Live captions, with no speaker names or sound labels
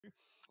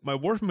my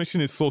warp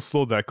machine is so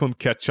slow that I couldn't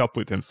catch up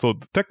with him. So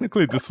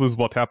technically, this was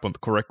what happened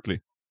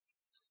correctly.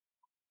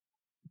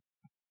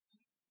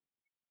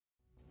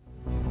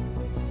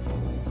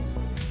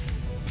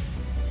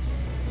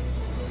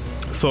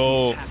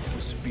 So the attack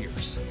was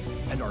fierce,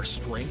 and our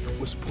strength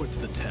was put to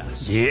the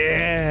test.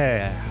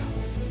 yeah.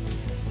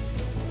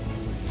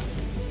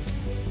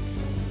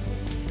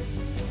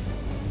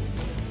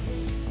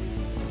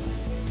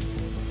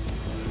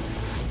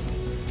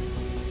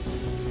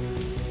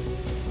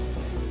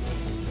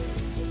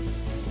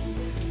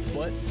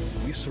 But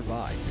we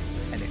survived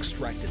and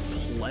extracted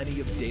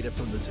plenty of data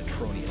from the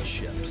Zetronian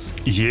ships.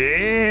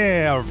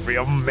 Yeah,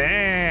 real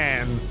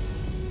man.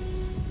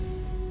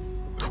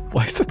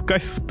 Why is that guy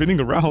spinning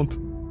around?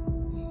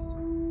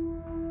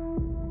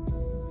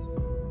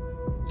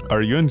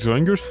 Are you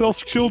enjoying yourselves,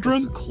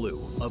 children? Gave us a clue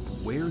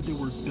of where they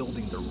were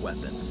building their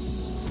weapon.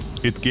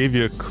 It gave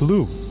you a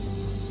clue.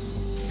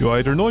 You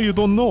either know or you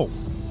don't know.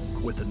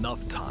 With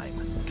enough time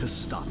to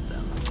stop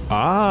them.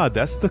 Ah,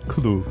 that's the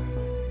clue.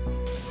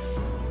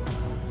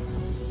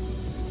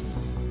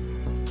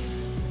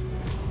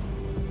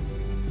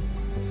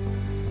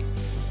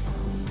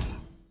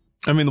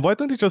 I mean, why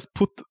don't they just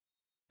put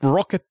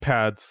rocket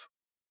pads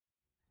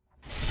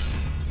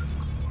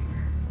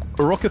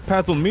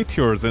on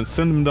meteors and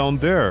send them down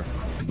there?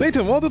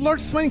 Nathan, one of the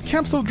largest mining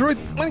camps of Droid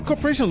Mining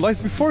Corporation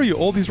lies before you.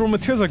 All these raw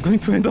materials are going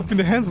to end up in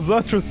the hands of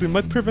Zatros. We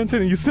might prevent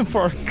it and use them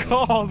for our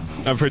cause.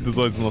 I'm afraid the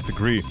Zoids will not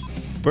agree.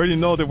 We already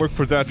know they work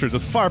for Zatros.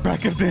 Just fire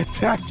back if they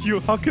attack you.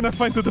 How can I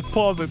find the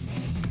deposit?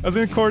 As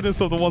in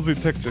coordinates of the ones we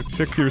detected.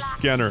 Check your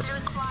scanner.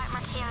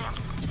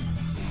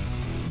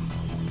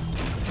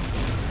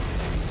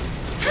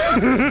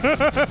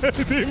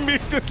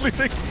 Immediately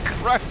they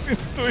crash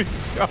into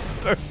each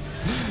other.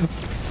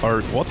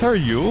 What are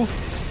you?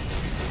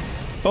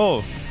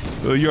 Oh,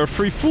 you're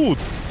free food.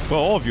 Well,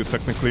 all of you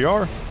technically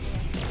are.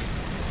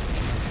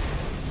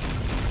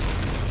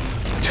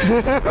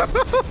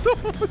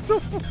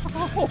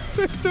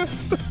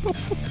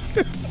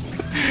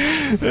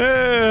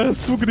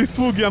 Swoogity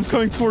swoogie, I'm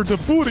coming for the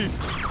booty.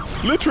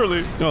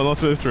 Literally. No,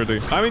 not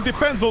literally. I mean,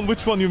 depends on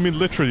which one you mean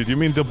literally. Do you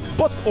mean the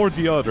butt or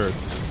the others?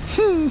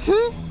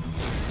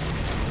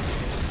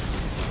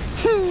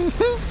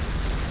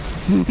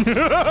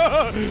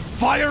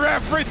 Fire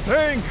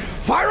everything!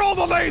 Fire all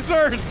the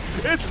lasers!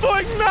 It's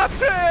doing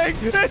nothing!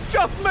 It's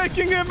just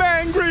making him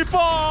angry,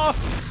 boss!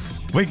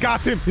 We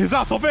got him! He's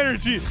out of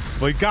energy!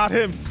 We got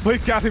him! We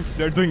got him!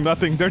 They're doing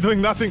nothing! They're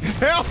doing nothing!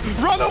 Help!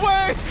 Run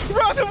away!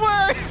 Run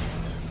away!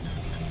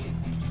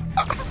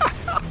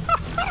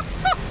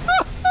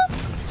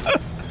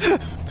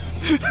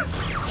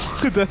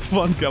 That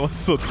one guy was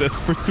so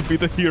desperate to be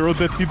the hero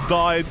that he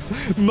died.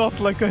 Not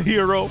like a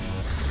hero.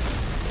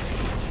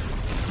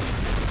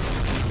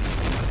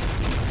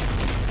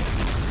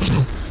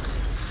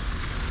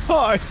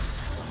 Hi.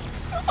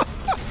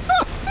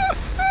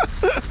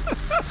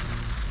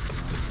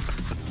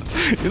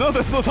 You know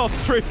that's not how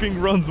strafing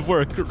runs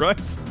work, right?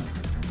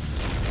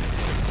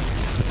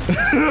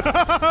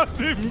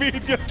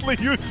 Immediately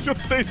you shoot,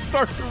 they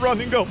start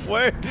running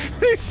away.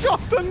 He shot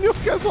the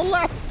nuke as a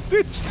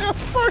last-ditch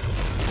effort.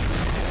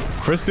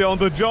 First day on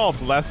the job,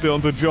 last day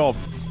on the job.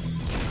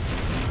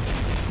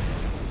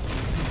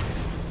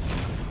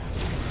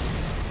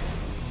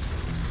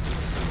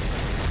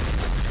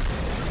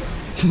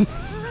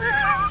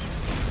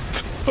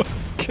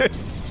 Okay.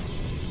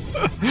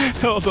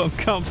 Hold on,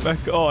 come back.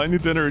 Oh, I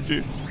need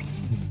energy.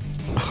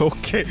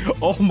 Okay.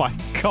 Oh my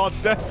god,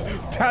 that's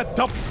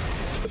up.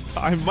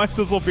 I might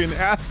as well be an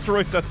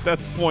asteroid at that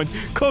point,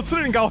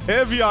 considering how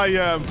heavy I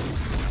am.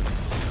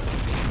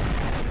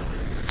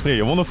 Hey,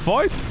 you wanna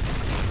fight?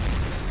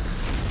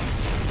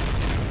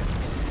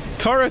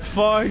 Turret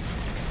fight!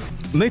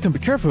 Nathan, be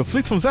careful. A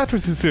fleet from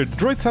Zatros is here. The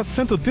droids have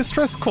sent a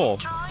distress call.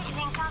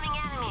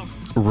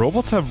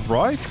 Robots have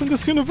rights in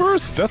this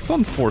universe? That's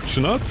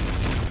unfortunate.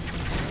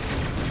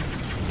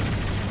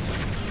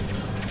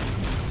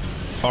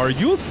 Are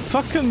you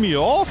sucking me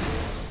off?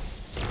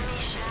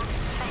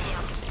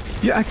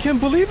 Yeah, I can't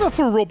believe that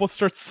a robot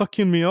starts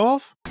sucking me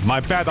off.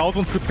 My bad, I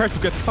wasn't prepared to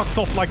get sucked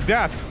off like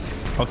that.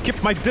 I'll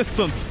keep my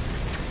distance.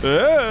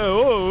 Yeah,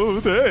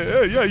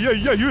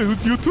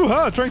 you too,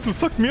 huh? Trying to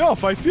suck me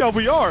off. I see how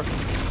we are.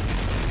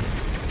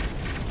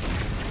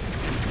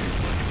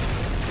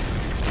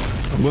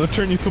 I'm gonna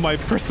turn you to my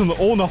personal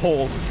owner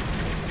hole.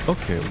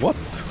 Okay, what?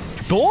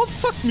 Don't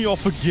suck me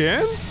off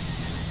again?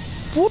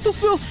 What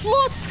is little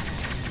sluts?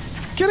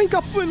 Getting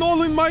up and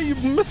all in my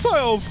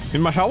missiles.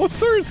 In my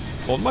howitzers?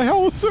 On my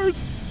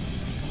howitzers?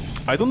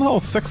 I don't know how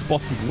sex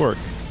bots would work.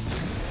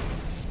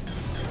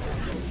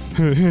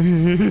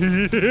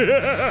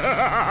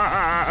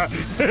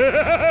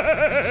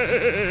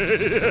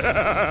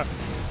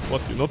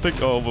 What? You not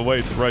take? Oh, but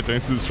wait, right. I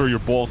need to destroy your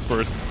balls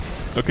first.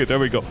 Okay, there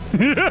we go.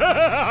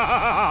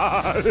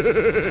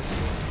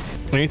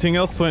 Anything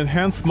else to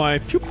enhance my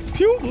pew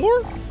pew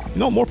more?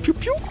 No, more pew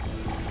pew.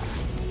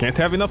 Can't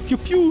have enough pew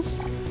pews.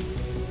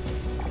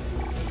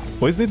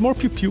 Always need more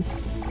pew pew.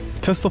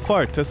 Test of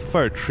fire,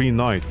 3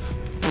 nights.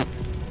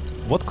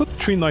 what could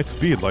 3 knights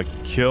be? Like,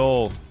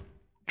 kill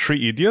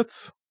 3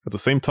 idiots at the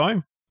same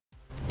time?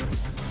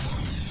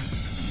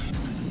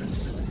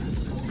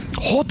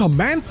 Oh, the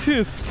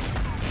mantis!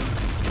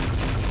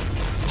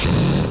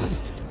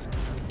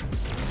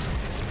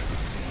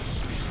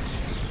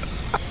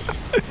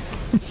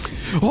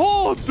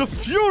 Oh, the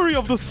fury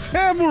of the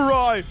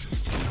samurai!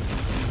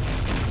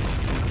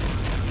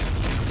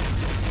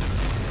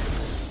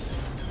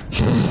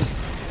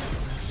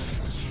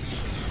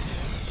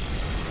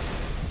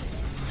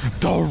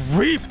 The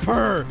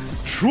Reaper!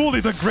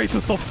 Truly the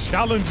greatest of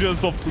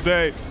challenges of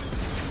today.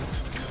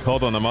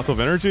 Hold on, I'm out of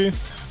energy.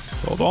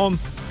 Hold on.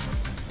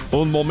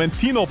 Un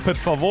momentino, per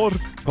favor.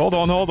 Hold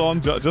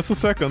on. Just a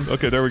second.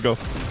 Okay, there we go.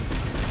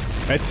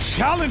 A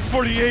challenge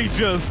for the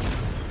ages!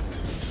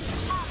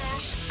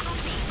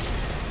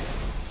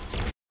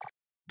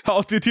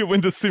 How did he win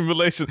the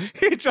simulation?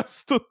 He just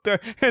stood there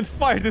and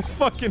fired his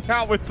fucking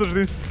howitzers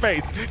in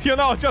space. You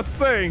know, just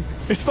saying.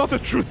 It's not a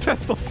true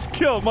test of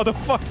skill,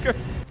 motherfucker.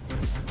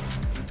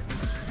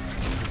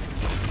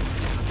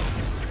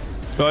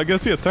 So I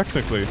guess, yeah,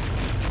 technically.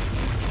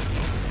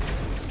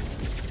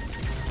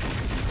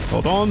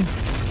 Hold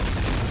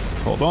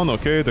on,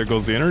 okay, there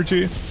goes the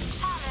energy.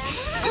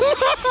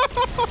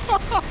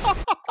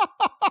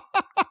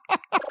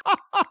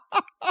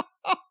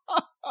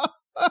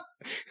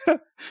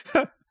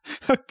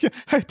 Okay,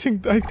 I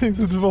think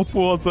the developer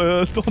was,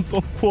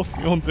 don't quote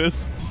me on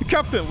this.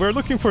 Captain, we're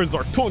looking for a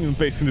Zartonian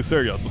base in this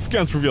area. The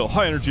scans reveal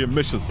high energy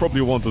emissions,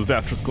 probably one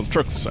disastrous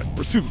construction site.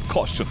 Proceed with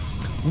caution.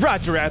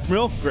 Roger,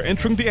 Admiral. We're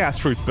entering the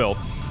asteroid belt.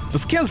 The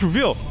scans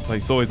reveal,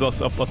 like it's always up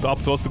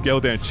to us to go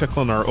there and check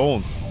on our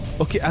own.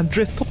 Okay,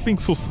 Andre, stop being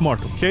so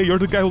smart, okay? You're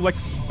the guy who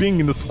likes being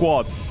in the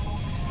squad.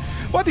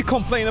 Why do you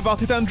complain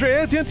about it,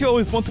 Andre? Didn't you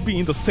always want to be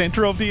in the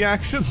center of the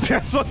action?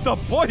 That's what the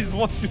boys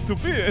want you to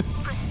be in.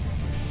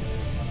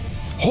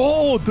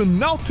 Oh, the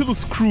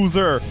Nautilus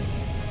cruiser!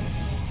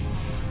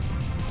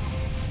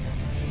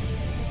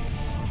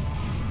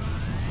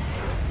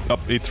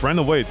 It ran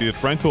away. Did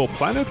it run to a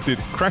planet? Did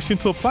it crash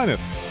into a planet?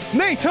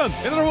 Nathan!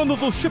 Another one of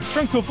those ships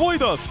trying to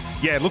avoid us!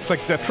 Yeah, it looks like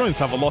Zetronians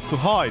have a lot to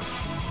hide.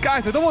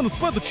 Guys, I don't want to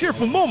spoil the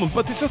cheerful moment,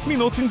 but it's just me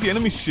noticing the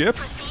enemy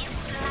ships.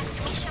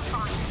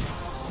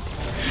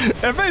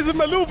 Evasive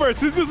maneuvers!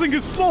 He's using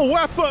his slow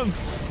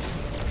weapons!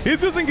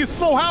 He's using his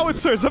slow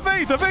howitzers!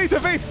 Evade!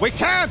 We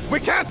can't,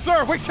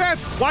 sir! We can't!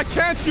 Why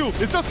can't you?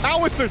 It's just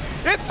howitzers!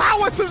 It's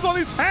howitzers on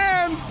his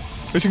hands!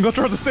 Mission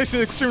control, the station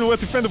is extremely well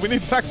defended. We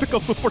need tactical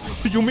support.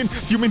 You mean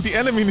the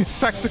enemy needs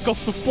tactical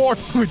support?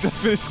 We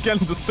just finished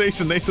scanning the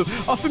station, Nathan.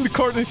 I'll send the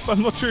coordinates, but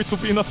I'm not sure it will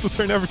be enough to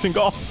turn everything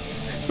off.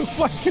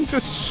 Why can't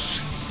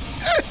just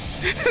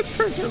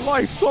turn your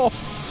lives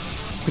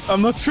off?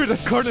 I'm not sure that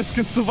coordinates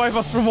can survive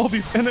us from all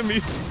these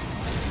enemies.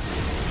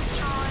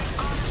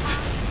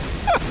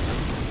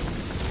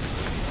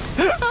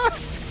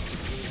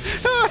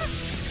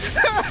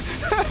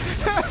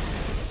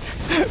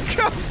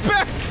 Come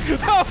back!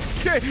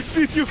 Okay,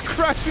 did you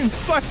crash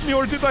inside me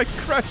or did I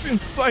crash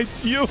inside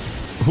you?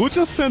 Who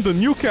just sent a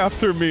nuke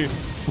after me?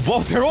 Wow,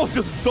 they're all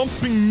just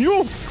dumping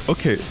nuke!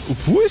 Okay,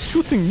 who is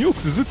shooting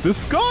nukes? Is it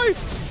this guy?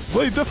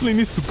 Well, he definitely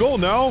needs to go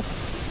now.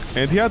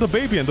 And he had a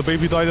baby, and the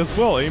baby died as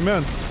well,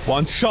 amen.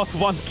 One shot,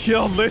 one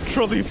kill,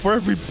 literally, for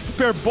every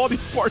spare body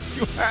part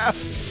you have.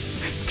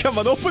 Come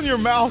on, open your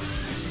mouth.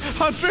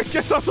 Andre,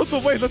 get out of the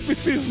way, let me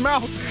see his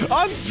mouth.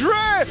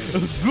 Andre!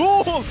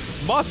 Zool!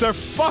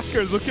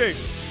 Motherfuckers, okay.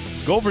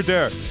 Go over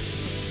there.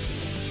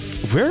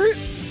 Where?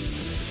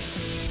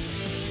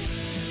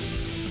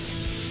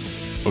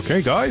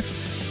 Okay, guys.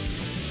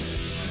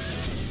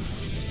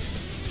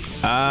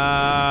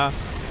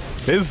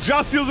 It's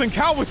just using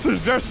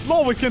howitzers. They're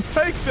slow. We can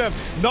take them.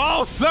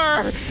 No,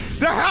 sir.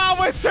 The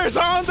howitzers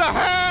are on the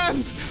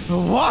hand.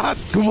 What?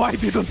 Why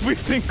didn't we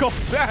think of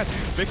that?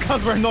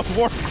 Because we're not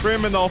war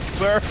criminals,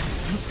 sir.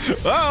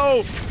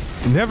 Oh,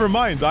 never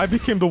mind. I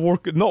became the war.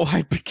 No,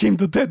 I became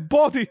the dead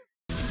body.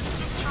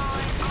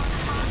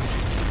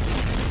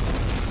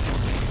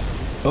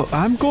 Oh,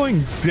 I'm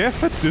going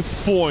deaf at this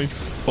point.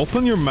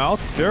 Open your mouth.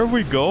 There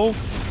we go.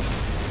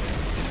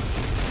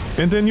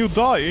 And then you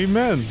die,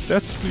 amen.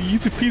 That's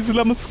easy peasy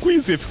lemon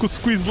squeezy. If you could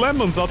squeeze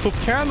lemons out of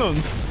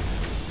cannons.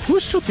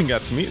 Who's shooting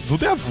at me? Do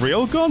they have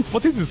railguns?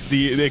 What is this?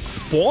 The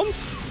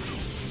expawns?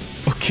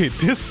 Okay,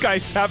 this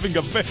guy's having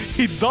a...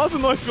 He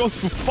doesn't know if he wants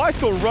to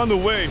fight or run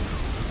away.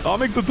 I'll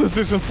make the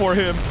decision for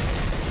him.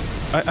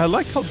 I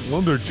like how one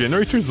of their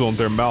generators on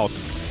their mouth.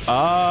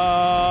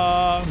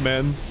 Ah,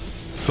 man.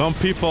 Some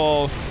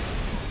people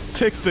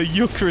take the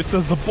Eucharist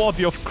as the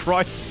body of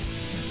Christ.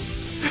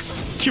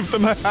 Give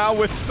them a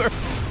howitzer.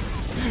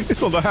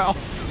 It's on the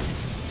house.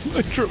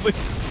 Literally.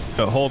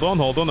 Hold on.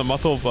 I'm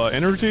out of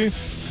energy.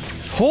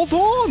 Hold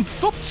on.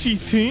 Stop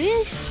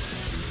cheating.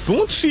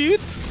 Don't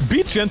cheat.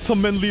 Be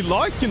gentlemanly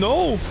like, you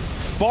know.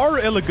 Spar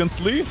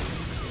elegantly.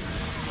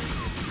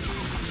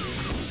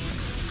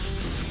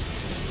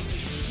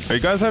 Are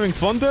you guys having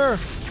fun there?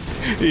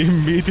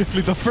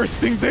 Immediately, the first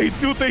thing they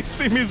do, they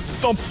see me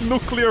dump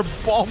nuclear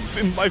bombs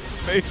in my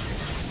face.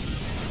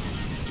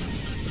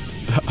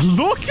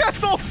 Look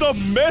at all the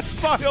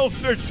missiles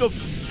they're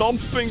just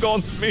dumping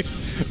on me.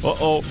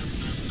 Uh-oh.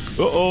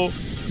 Uh-oh.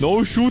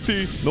 No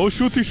shooty. No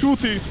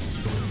shooty.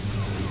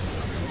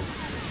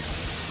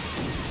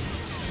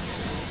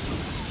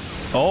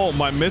 Oh,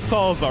 my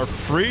missiles are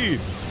free.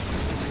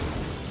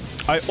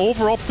 I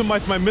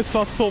over-optimized my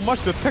missiles so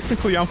much that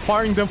technically I'm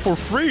firing them for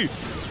free.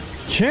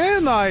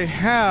 Can I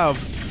have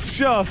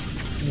just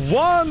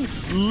one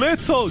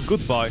little...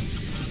 Goodbye.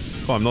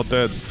 Oh, I'm not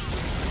dead.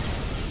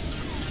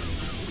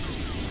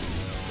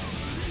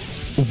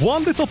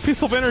 One little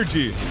piece of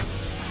energy.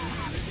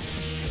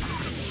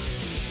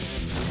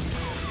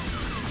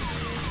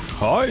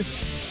 Hi.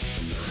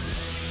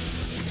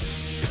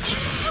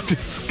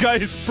 This guy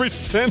is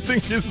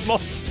pretending he's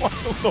not part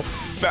of the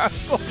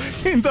battle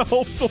in the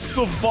hopes of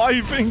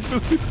surviving the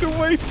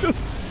situation.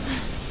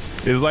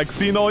 It's like,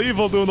 see no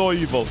evil, do no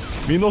evil.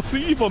 Me not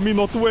see evil, me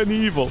not do any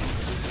evil.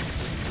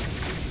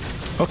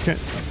 Okay.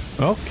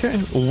 Okay.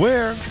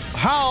 Where?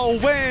 How?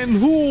 When?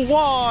 Who?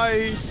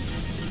 Why?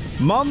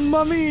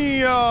 Mamma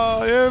mia!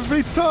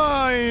 Every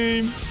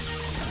time!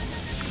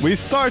 We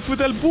start with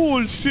the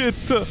bullshit!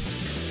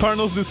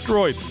 Parnos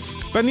destroyed.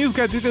 Bad news,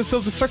 guy, did a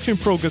self-destruction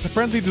progress.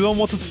 Apparently they don't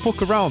want us to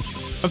poke around.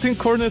 I've seen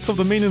coordinates of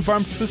the main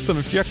environment system.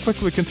 If you act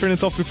quickly, we can turn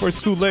it off before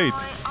it's too late.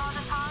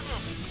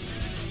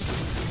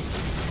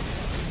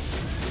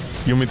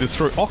 You may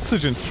destroy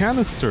oxygen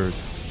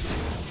canisters.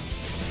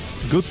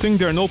 Good thing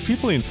there are no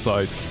people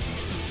inside.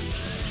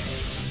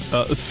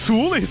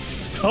 Soul is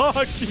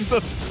stuck in the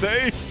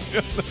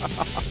station.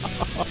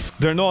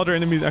 There are no other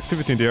enemy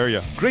activity in the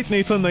area. Great,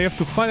 Nathan. I have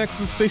to find access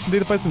to station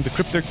databases and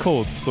decrypt their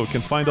codes so we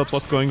can find out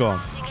what's going on.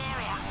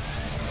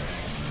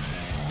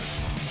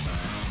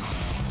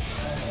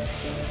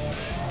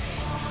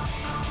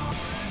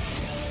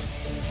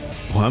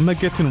 Why am I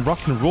getting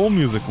rock and roll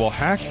music while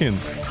hacking?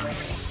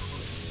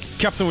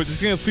 Captain, we're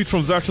detecting a fleet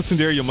from Zartos in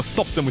the area. You must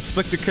stop them. We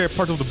suspect they carry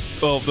part of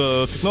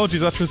the technology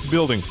Zartos is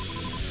building.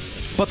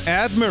 But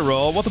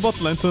Admiral, what about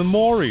Lento and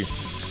Mori?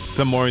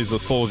 Then Mori is a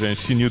soldier and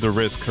she knew the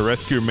risk. Her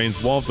rescue remains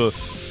one of the...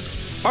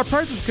 Our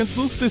privates can't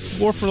lose this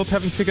war for not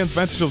having taken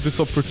advantage of this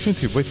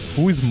opportunity. Wait,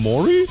 who is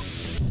Mori?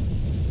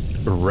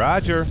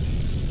 Roger.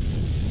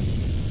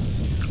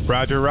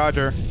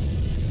 Roger.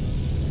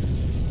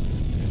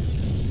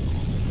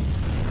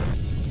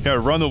 Yeah,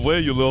 run away,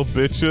 you little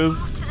bitches.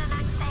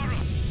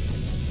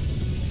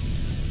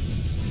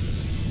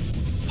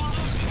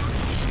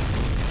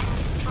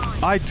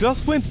 I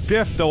just went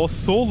deaf, that was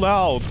so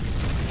loud.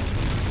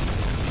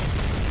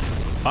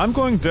 I'm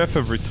going deaf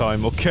every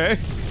time, okay?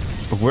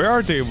 Where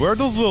are they? Where are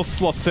those little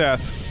sluts at?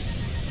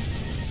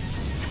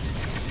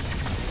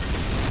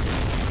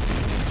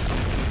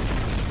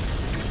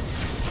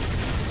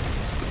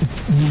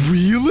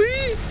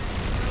 Really?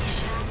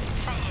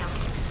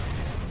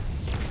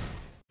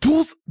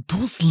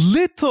 Those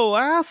little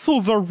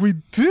assholes are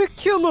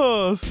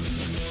ridiculous!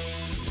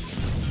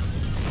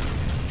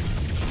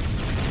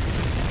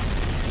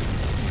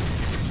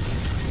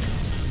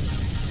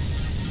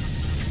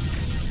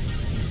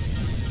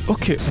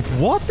 Okay,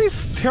 what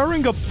is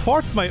tearing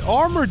apart my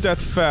armor that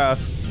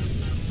fast?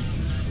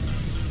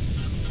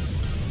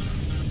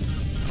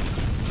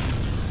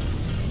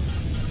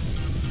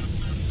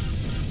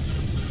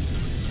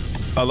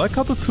 I like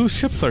how the two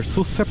ships are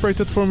so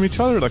separated from each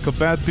other, like a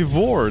bad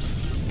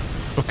divorce.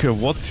 Okay,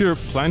 what's your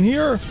plan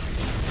here?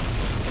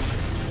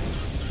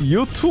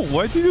 You two,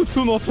 why did you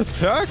two not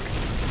attack?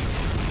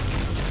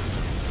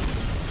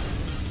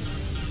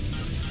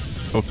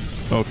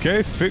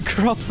 Okay,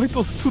 figure out why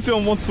those two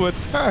don't want to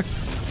attack.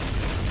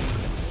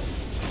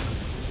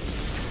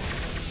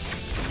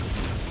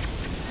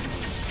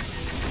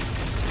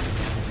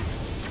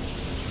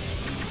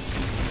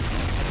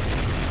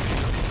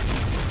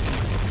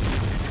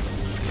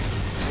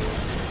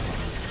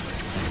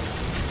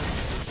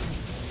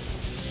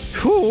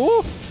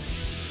 Whew.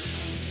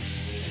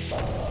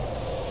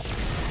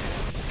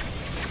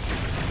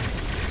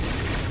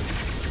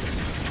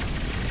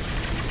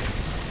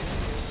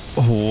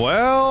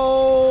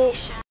 Well,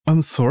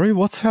 I'm sorry,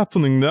 what's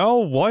happening now?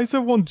 Why is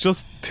everyone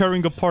just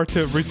tearing apart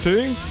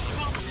everything?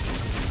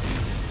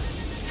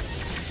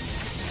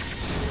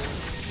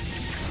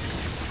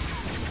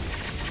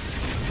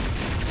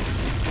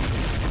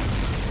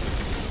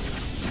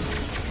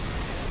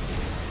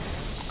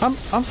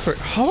 I'm sorry,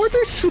 how are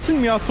they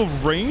shooting me out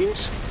of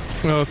range?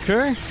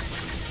 Okay.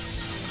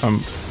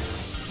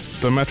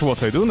 Don't matter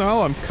what I do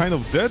now, I'm kind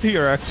of dead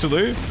here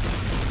actually.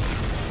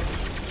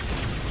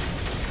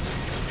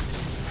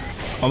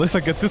 Unless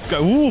I get this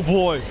guy. Ooh,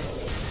 boy.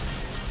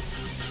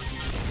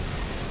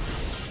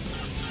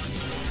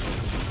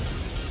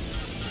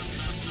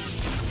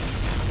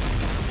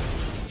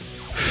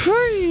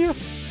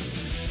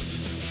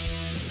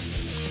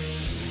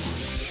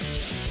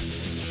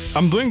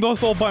 I'm doing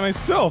those all by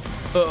myself.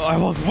 I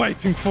was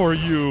waiting for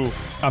you.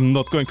 I'm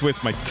not going to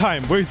waste my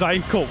time. Where is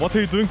Aiko? What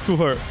are you doing to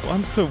her?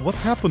 I'm sorry, what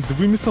happened? Did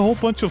we miss a whole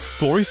bunch of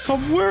stories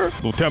somewhere?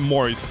 Lieutenant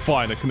Mori is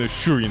fine, I can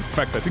assure you. In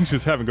fact, I think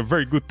she's having a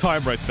very good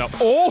time right now.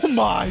 Oh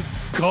my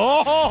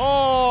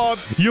god!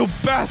 You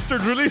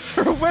bastard, release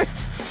her away!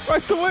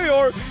 right away,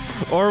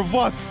 or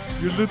what?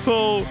 You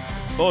little...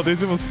 Oh,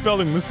 there's even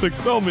spelling mistakes.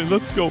 Spell me,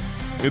 let's go.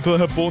 Little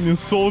Hebonian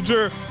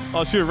soldier.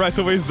 I'll show you right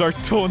away,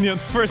 Zartonian.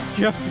 First,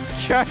 you have to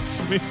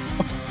catch me.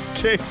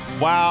 Okay,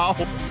 wow.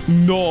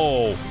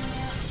 No.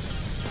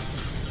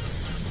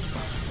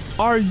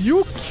 Are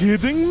you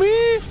kidding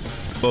me?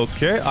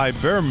 Okay, I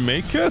better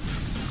make it.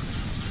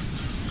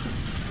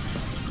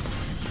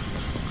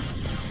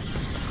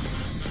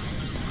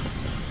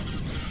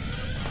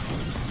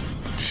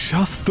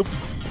 Just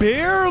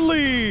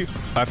barely.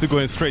 I have to go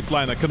in a straight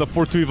line. I can't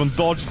afford to even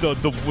dodge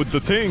with the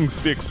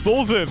things, the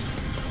explosives.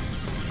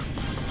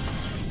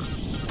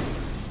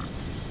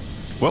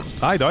 Well,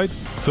 I died.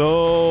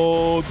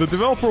 So the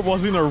developer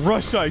was in a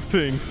rush, I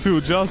think,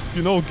 to just,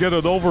 you know, get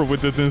it over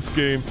with in this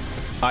game.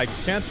 I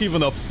can't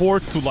even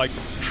afford to, like,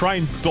 try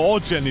and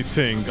dodge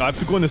anything. I have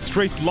to go in a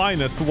straight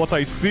line as to what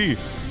I see.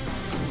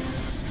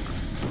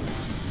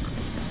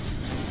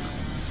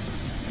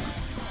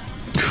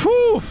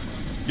 Whew!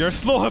 You're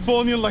slow,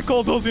 Hebonian, like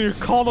all those in your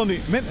colony.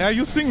 Man, are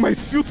you seeing my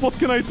suit? What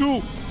can I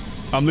do?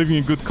 I'm living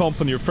in good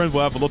company. Your friend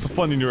will have a lot of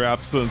fun in your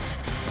absence.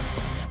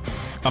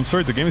 I'm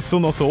sorry, the game is still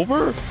not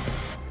over?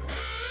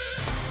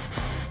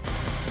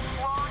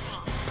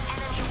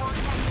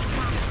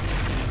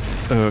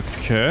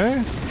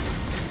 Okay.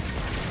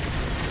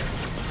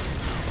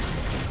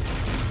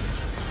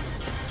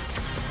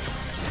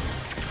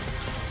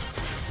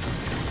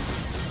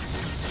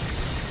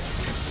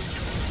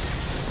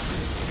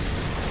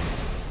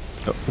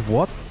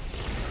 What?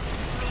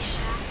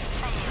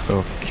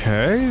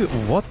 Okay,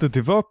 what? The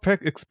developer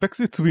expects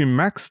it to be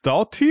maxed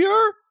out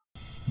here?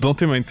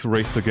 Don't even to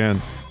race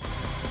again.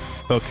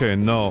 Okay,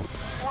 no.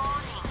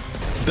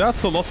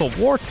 That's a lot of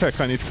war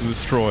tech I need to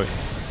destroy.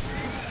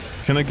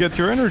 Can I get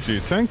your energy?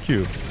 Thank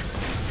you.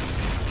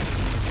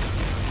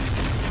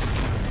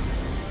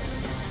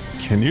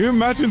 Can you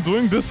imagine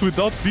doing this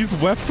without these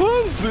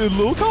weapons?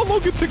 Look how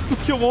long it takes to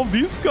kill all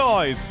these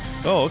guys.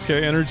 Oh,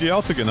 okay, energy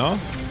out again, huh?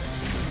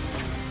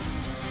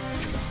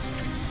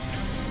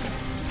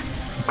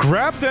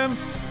 Grab them!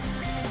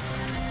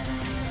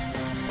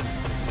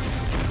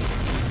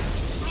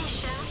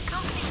 Mission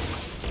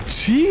complete.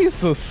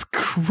 Jesus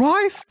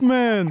Christ,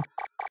 man!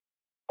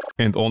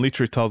 And only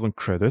 3,000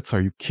 credits? Are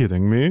you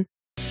kidding me?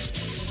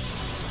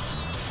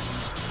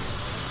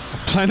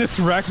 Planet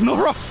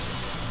Ragnarok?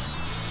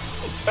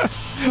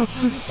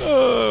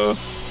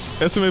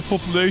 Estimated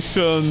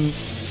population...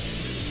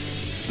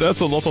 That's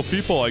a lot of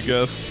people, I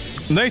guess.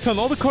 Nathan,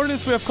 all the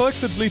coordinates we have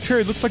collected lead here.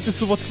 It looks like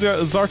this is what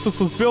Zartos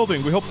was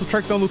building. We hope to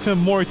track down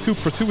Lieutenant Mori too.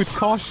 Proceed with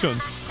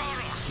caution.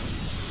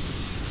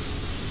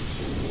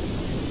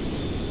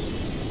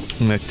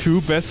 My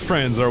two best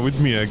friends are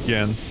with me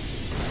again.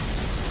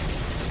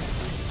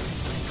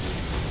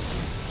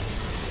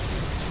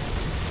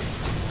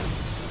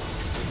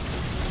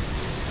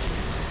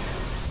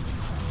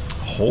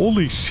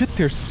 Holy shit,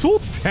 they're so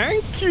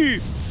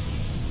tanky!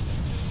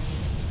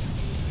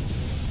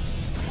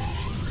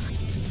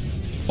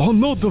 Oh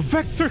no, the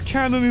vector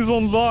cannon is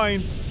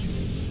online!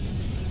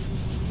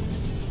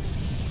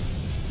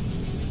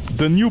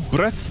 The new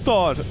Breath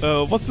Star.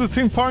 What's the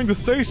thing powering the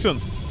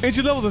station?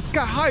 Energy levels are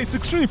sky high, it's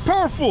extremely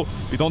powerful!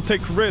 We don't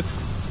take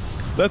risks.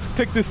 Let's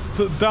take this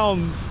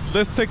down.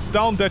 Let's take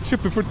down that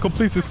ship before it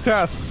completes its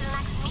task.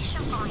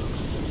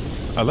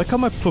 I like how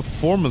my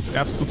performance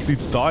absolutely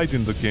died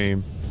in the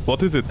game.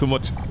 What is it? Too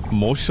much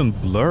motion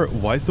blur?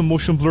 Why is the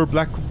motion blur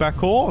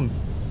back on?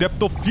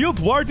 Depth of field?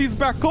 Why are these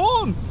back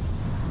on?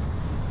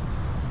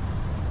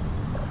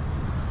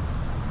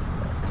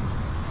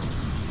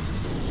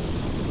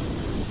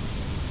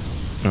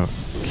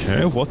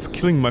 Okay, what's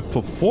killing my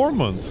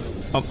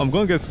performance? I'm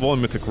gonna guess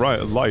volumetric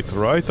light,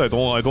 right? I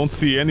don't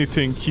see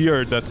anything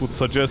here that would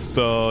suggest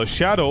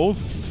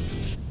shadows.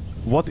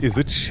 What is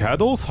it?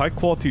 Shadows? High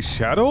quality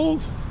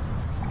shadows?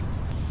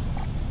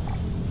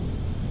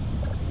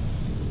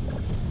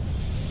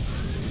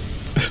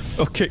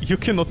 Okay, you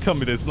cannot tell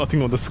me there's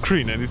nothing on the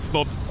screen and it's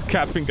not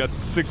capping at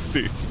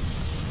 60.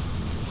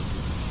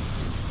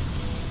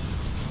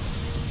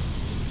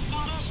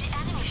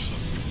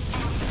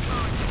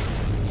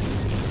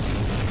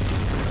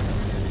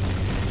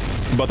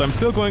 But I'm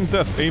still going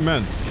deaf,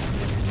 amen.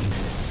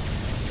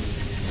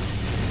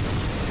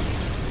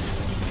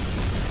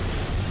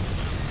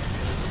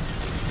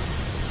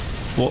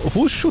 Well,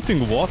 who's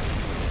shooting what?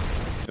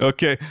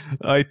 Okay,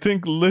 I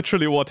think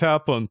literally what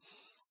happened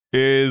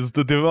is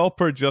the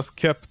developer just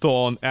kept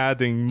on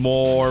adding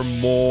more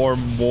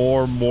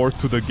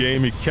to the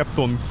game. He kept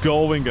on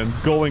going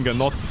and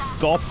not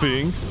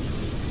stopping.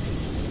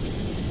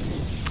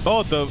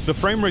 Oh, the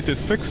frame rate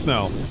is fixed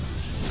now.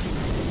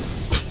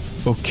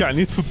 Okay, I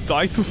need to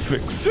die to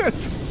fix it.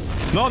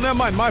 No, never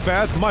mind. My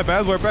bad.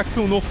 We're back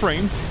to no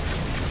frames.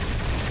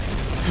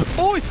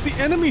 Oh, it's the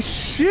enemy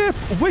ship.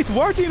 Wait,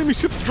 why are the enemy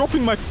ships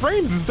dropping my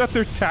frames? Is that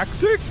their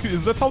tactic?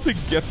 Is that how they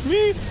get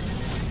me?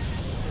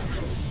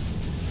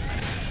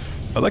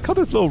 I like how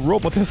that little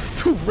robot has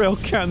two rail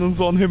cannons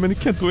on him and he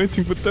can't do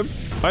anything with them.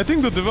 I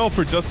think the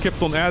developer just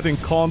kept on adding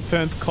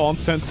content,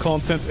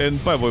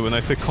 and by the way, when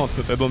I say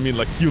content, I don't mean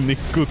like unique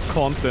good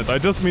content. I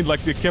just mean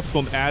like they kept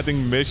on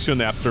adding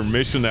mission after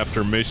mission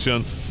after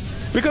mission.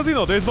 Because, you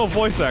know, there's no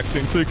voice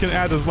acting, so you can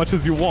add as much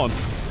as you want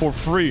for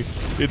free.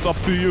 It's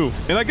up to you.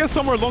 And I guess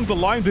somewhere along the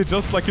line, they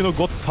just, like, you know,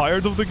 got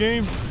tired of the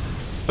game.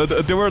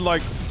 They were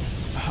like,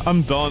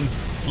 I'm done.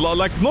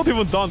 Like, not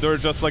even done. They were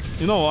just like,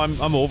 you know,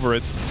 I'm over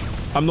it.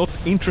 I'm not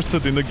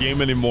interested in the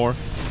game anymore.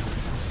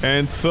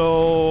 And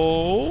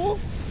so...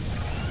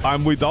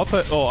 I'm without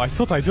a... Oh, I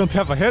thought I didn't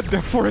have a head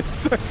there for a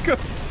second.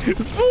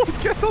 So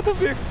get out of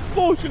the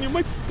explosion, you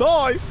might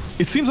die.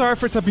 It seems our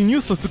efforts have been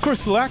useless. The core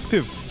is still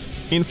active.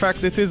 In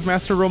fact, it is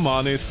Master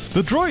Romanis.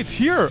 The droid,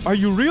 here! Are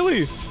you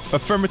really?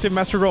 Affirmative,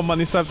 Master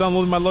Romanis. I've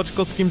downloaded my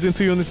logical schemes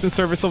into units in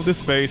service of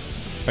this base.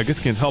 I guess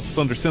you can help us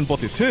understand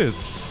what it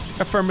is.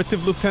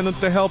 Affirmative, Lieutenant.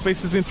 The Hell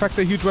Base is in fact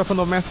a huge weapon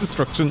of mass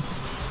destruction.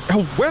 A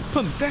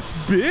weapon that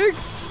big?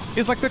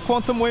 It's like the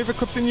quantum wave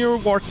equipped in your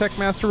war tech,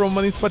 Master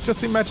Romanis, but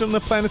just imagine on a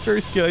planetary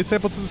scale. It's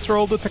able to destroy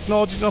all the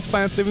technology on a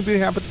planet, leaving the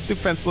inhabitants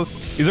defenseless.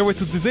 Is there a way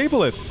to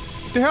disable it?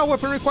 The Hell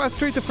weapon requires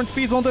 3 different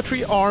feeds on the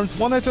 3 arms.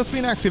 One has just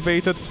been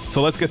activated.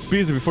 So let's get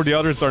busy before the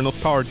others are not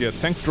powered yet.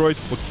 Thanks, droid.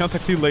 We'll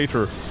contact you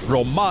later.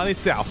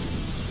 Romanis out.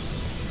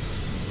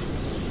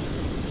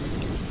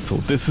 So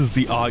this is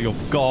the Eye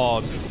of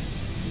God.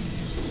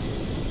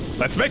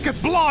 Let's make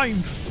it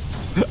blind!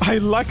 I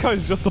like how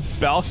it's just a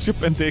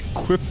battleship and they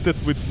equipped it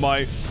with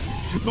my...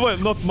 Well,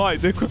 not my.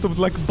 They equipped it with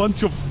like a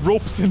bunch of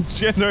ropes and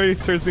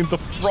generators in the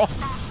front.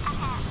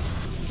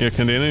 Yeah,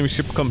 can the enemy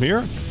ship come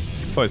here?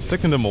 Oh, it's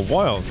taking them a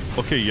while.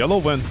 Okay, yellow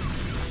went.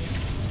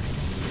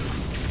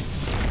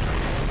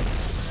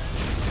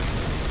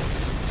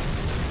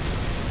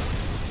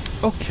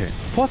 Okay,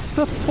 what's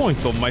the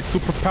point of my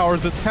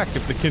superpowers attack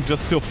if they can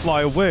just still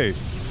fly away?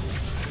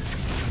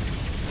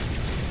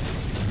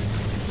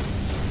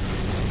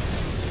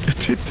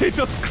 Did they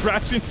just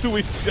crash into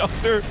each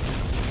other?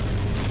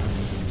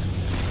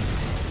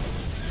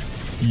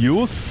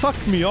 You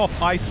suck me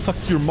off, I suck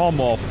your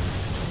mom off.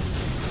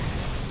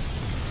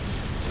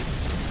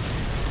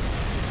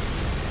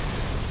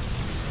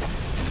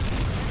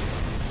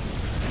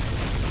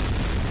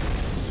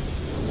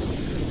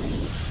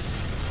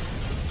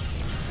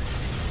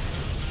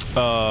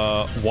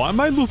 Why am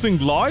I losing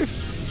life?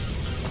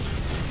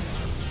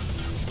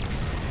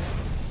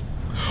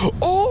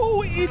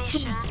 Oh,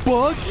 it's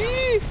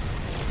buggy?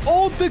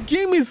 Oh, the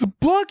game is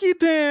buggy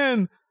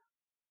then!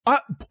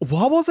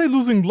 Why was I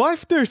losing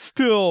life there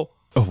still?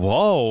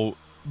 Wow.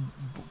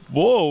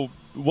 Whoa.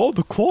 Whoa,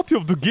 the quality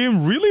of the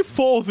game really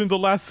falls in the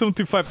last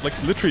 75,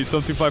 like literally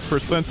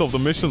 75% of the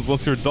missions.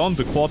 Once you're done,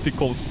 the quality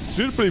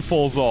considerably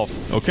falls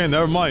off. Okay,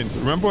 never mind.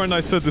 Remember when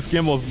I said this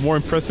game was more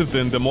impressive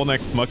than Demon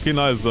Ex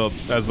Machina as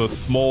a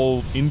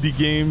small indie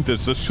game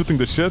that's just shooting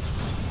the shit?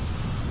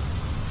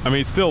 I mean,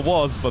 it still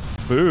was, but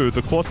boo,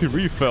 the quality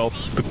really fell.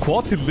 The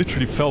quality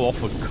literally fell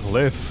off a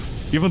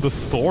cliff. Even the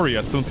story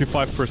at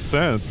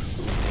 75%.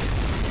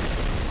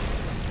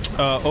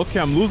 Okay,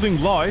 I'm losing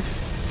life.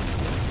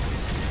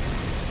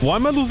 Why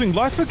am I losing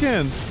life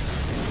again?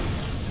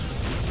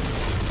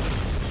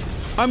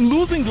 I'm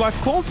losing life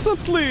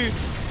constantly!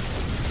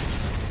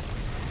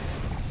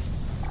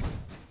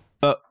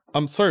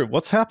 I'm sorry,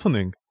 what's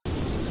happening?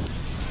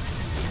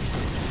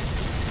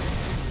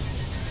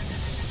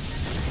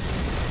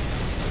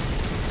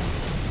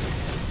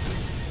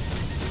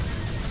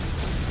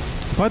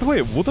 By the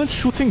way, wouldn't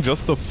shooting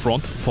just the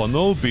front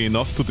funnel be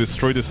enough to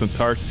destroy this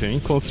entire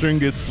thing,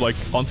 considering it's like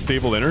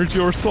unstable energy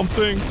or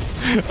something?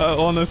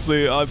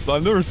 Honestly, I've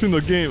never seen a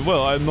game,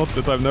 well, not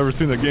that I've never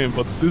seen a game,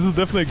 but this is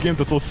definitely a game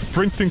that was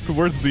sprinting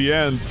towards the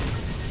end.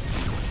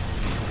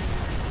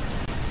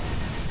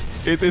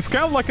 It's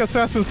kind of like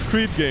Assassin's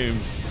Creed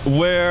games,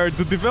 where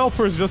the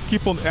developers just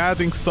keep on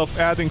adding stuff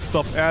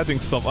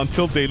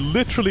until they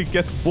literally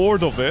get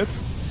bored of it,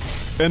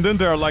 and then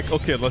they're like,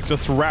 okay, let's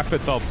just wrap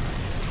it up.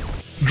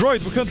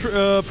 Droid, we can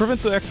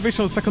prevent the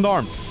activation of the second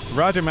arm.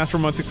 Roger, Master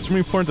Roman, it's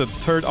extremely important that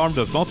the third arm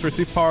does not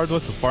receive power,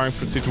 otherwise the firing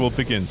procedure will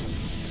begin.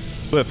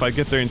 Well, if I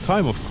get there in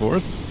time, of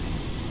course.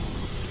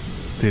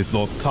 There's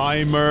no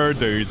timer,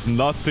 there is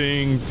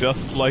nothing,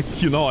 just like,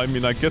 you know, I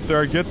mean, I get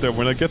there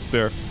when I get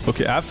there.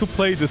 Okay, I have to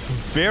play this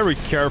very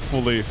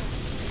carefully.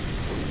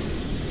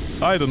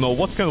 I don't know,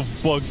 what kind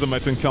of bugs I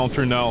might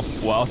encounter now?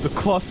 Wow, the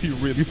quality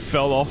really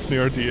fell off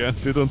near the end,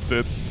 didn't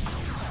it?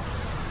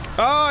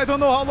 Ah, I don't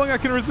know how long I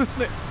can resist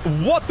it.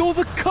 What? That was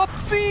a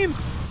cutscene?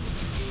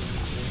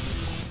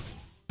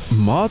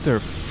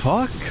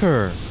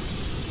 Motherfucker.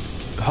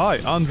 Hi,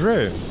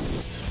 Andre.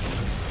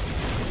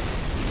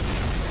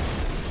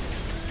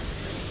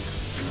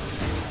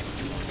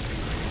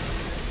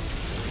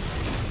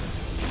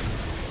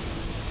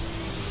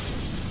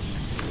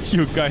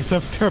 You guys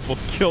have terrible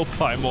kill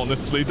time,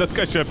 honestly. That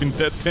guy should have been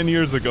dead 10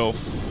 years ago.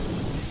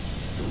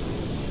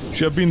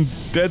 Should have been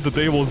dead the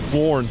day he was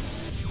born.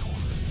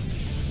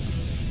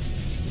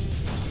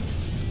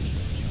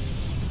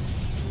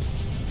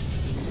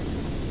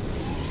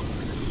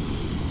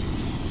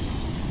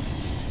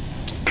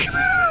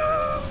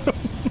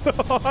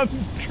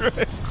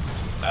 100.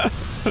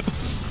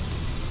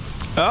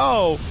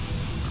 Ow.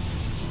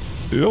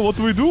 Yeah, what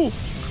do we do?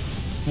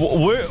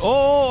 Wait,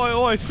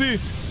 oh, I see.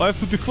 I have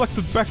to deflect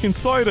it back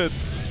inside it.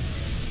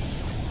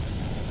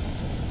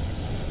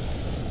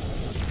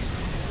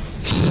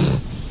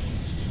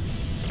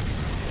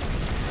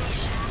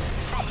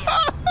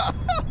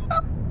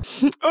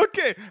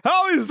 Okay,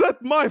 how is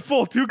that my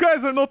fault? You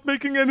guys are not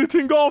making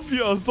anything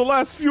obvious. The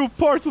last few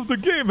parts of the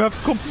game have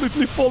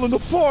completely fallen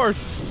apart.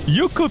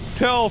 You could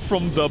tell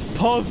from the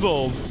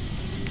puzzles,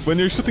 when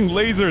you're shooting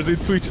lasers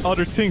into each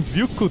other things,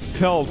 you could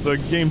tell the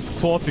game's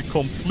quality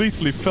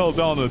completely fell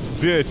down a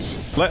ditch.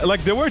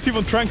 Like they weren't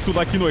even trying to,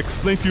 like, you know,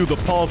 explain to you the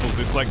puzzles.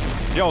 It's like,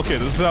 yeah, okay,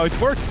 this is how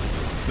it works.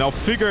 Now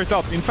figure it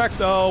out. In fact,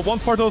 one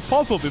part of the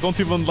puzzle, they don't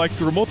even, like,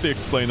 remotely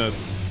explain it.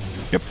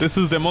 Yep, this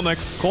is Demona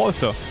X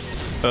quality.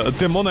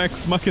 Demona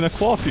X Machina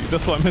quality,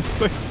 that's what I meant to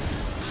say.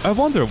 I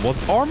wonder, was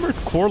Armored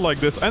Core like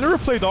this? I never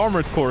played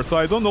Armored Core, so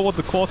I don't know what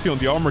the quality on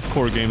the Armored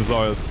Core games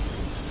are.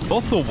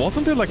 Also,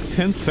 wasn't there like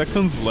 10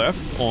 seconds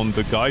left on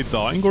the guy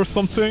dying or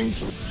something?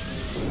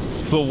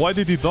 So why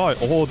did he die?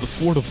 Oh, the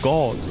Sword of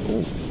God.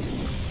 Oh.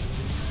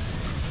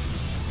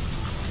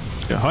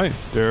 Yeah, hi.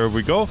 There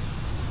we go.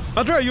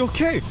 Andrea, you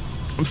okay?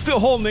 I'm still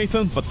whole,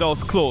 Nathan, but that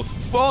was close.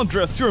 Well,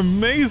 Andres, you're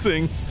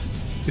amazing.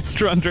 It's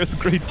true, Andres.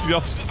 Great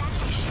job.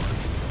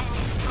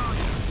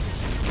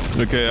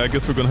 Okay, I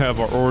guess we're gonna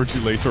have our orgy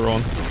later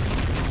on.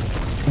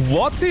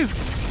 What is...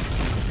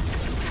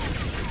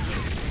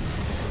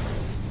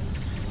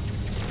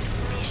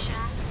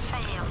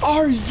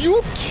 Are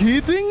you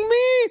kidding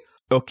me?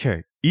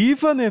 Okay,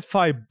 even if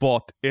I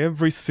bought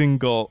every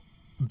single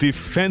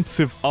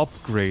defensive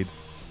upgrade,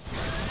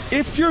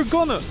 if you're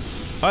gonna...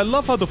 I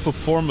love how the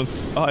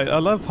performance... I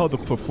love how the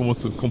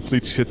performance with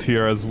complete shit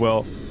here as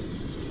well.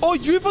 Oh,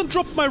 you even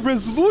dropped my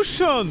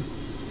resolution!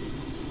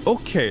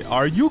 Okay,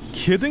 are you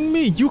kidding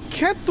me? You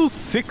can't do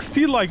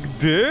 60 like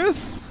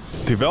this?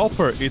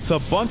 Developer, it's a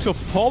bunch of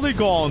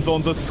polygons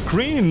on the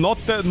screen, not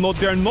that,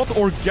 they're not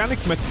organic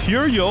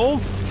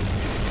materials.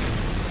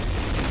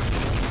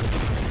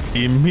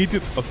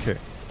 Immediate... Okay.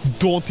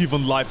 Don't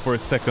even lie for a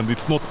second.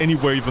 It's not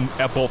anywhere even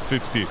above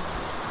 50.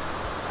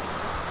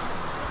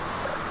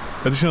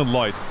 Additional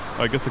lights.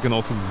 I guess I can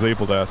also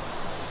disable that.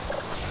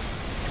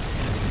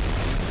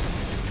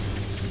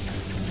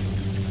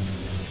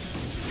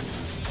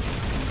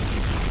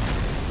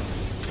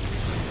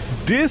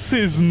 This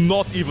is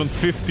not even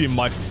 50,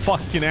 my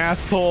fucking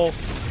asshole.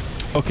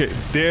 Okay,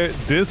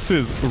 this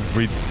is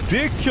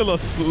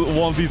ridiculous,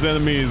 one of these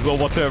enemies or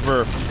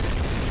whatever.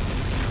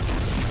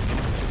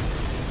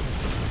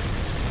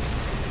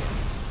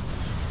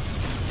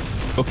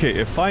 Okay,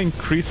 if I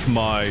increase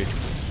my...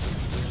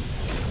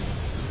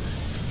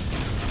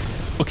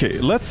 Okay,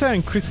 let's say I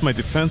increase my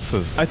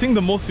defenses. I think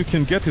the most you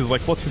can get is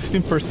like, what,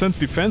 15%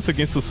 defense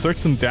against a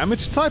certain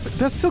damage type?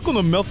 That's still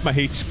gonna melt my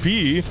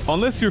HP.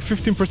 Unless your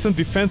 15%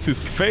 defense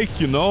is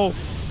fake, you know?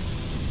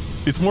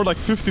 It's more like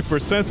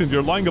 50% and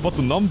you're lying about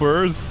the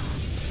numbers.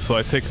 So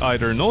I take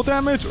either no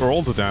damage or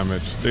all the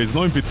damage. There is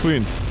no in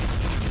between.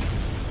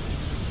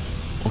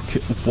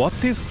 Okay, what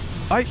is...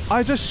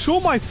 I just show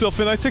myself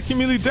and I take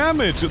immediately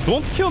damage.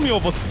 Don't kill me all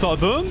of a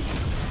sudden.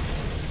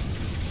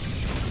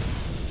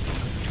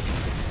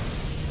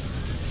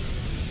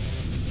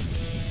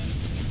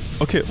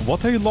 Okay,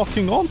 what are you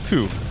locking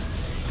onto?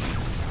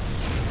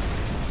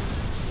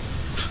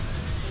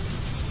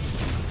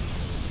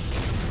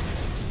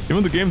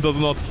 Even the game does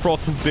not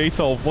process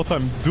data of what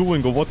I'm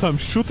doing or what I'm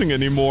shooting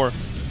anymore.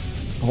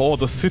 Oh,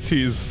 the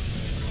cities.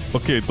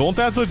 Okay, don't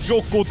as a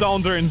joke go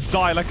down there and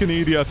die like an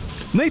idiot.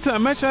 Nathan,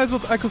 imagine as an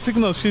echo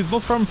signal. She's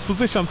not from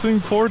position. I'm seeing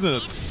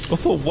coordinates.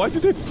 Also, why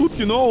did they put,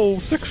 you know,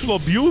 sexual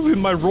abuse in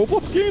my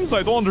robot games?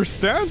 I don't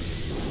understand.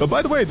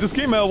 By the way, this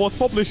game was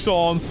published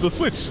on the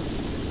Switch.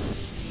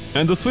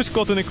 And the Switch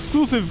got an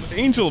exclusive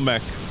Angel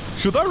Mech.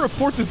 Should I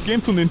report this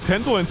game to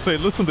Nintendo and say,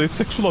 listen, there's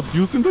sexual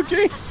abuse in the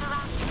game?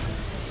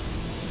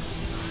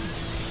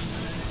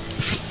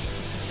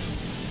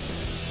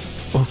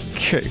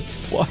 Okay,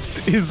 what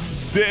is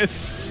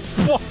this?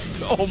 What?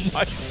 Oh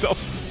my god.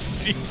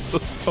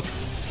 Jesus.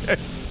 Okay.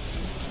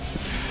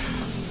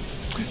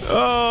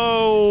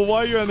 Oh, why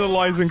are you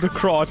analyzing the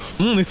crotch?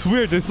 It's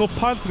weird, there's no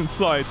pilot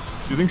inside.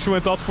 Do you think she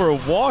went out for a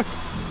walk?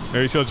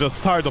 Maybe she was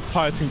just tired of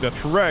piloting that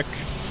wreck.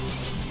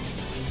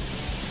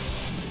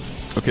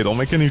 Okay, don't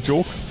make any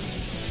jokes.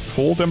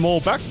 Hold them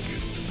all back.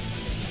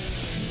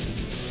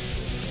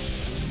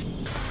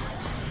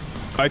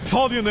 I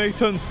told you,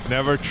 Nathan,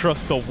 never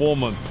trust a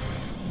woman.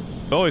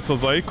 Oh, it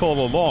was Aiko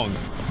all along.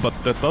 But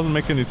that doesn't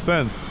make any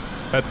sense.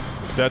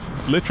 That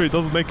literally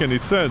doesn't make any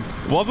sense.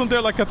 Wasn't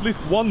there like at least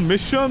one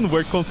mission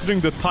where, considering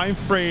the time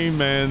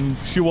frame, and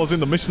she was in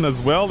the mission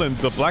as well, and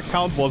the Black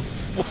Hound was...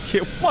 Okay,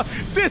 what?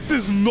 This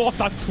is not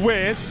a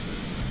twist!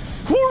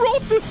 Who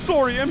wrote this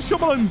story? M.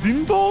 Shyamalan and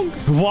Ding Dong?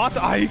 What,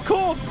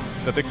 Aiko?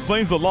 That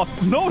explains a lot.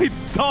 No, it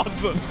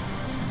doesn't!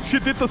 She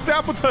did the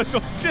sabotage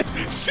on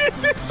She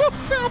did the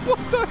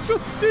sabotage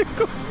on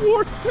Jacob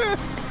Quartet!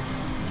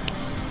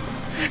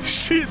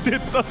 She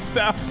did the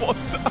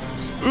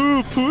sabotage.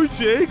 Ooh, poor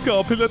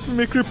Jacob. He let me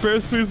make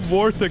repairs to his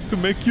vortex to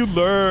make you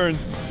learn.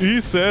 He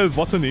said,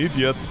 what an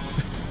idiot.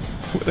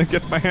 When I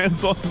get my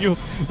hands on you,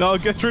 now I'll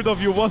get rid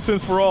of you once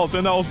and for all.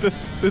 Then I'll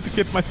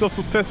dedicate myself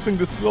to testing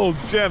this little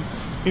gem.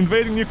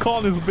 Invading new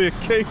colonies will be a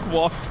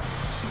cakewalk.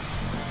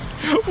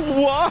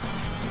 What?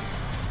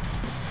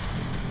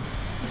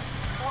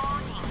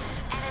 Warning.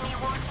 Enemy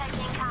vortex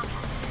incoming.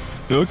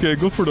 Okay,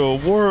 go for the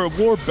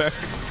war back.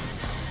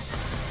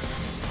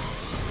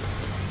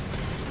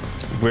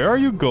 Where are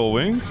you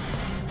going?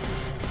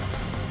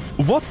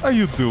 What are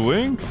you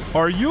doing?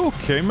 Are you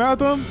okay,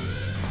 madam?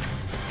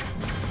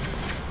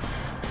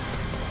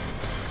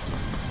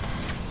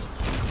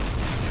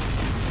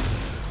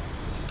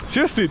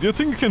 Seriously, do you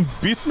think you can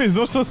beat me? It's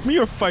not just me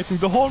you're fighting,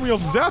 the whole army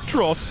of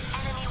Zatros!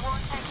 Enemy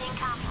vortex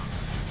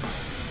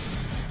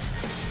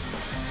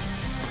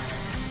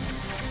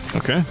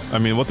incoming. Okay, I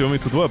mean, what do you want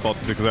me to do about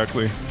it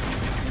exactly?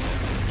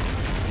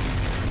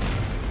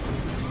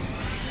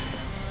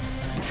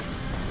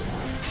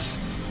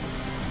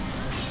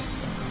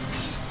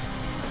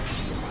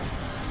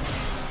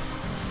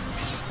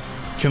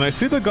 Can I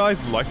see the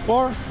guy's life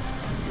bar?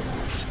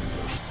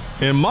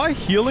 Am I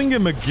healing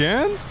him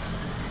again?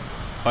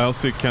 I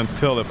honestly can't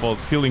tell if I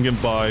was healing him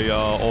by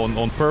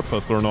on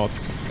purpose or not.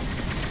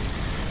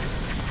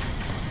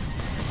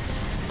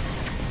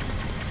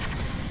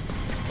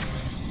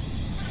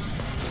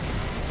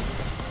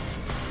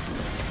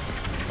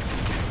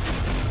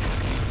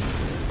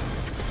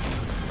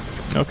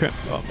 Okay,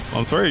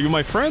 I'm sorry, are you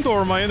my friend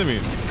or my enemy?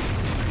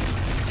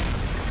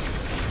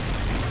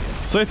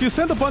 So if you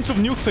send a bunch of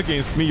nukes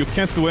against me, you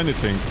can't do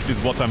anything,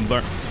 is what I'm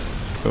learning.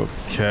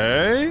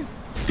 Okay.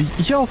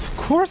 Yeah, of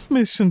course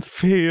missions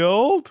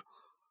failed.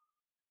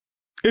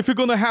 If you're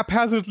gonna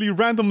haphazardly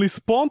randomly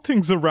spawn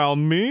things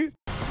around me.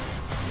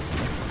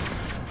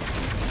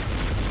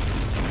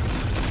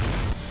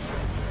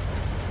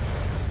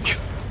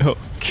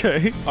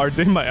 Okay, are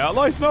they my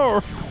allies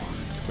now?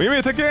 We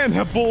meet again,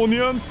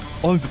 Hebonian.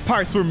 Only the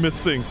pirates were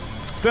missing.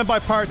 Standby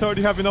pirate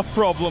already have enough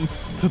problems.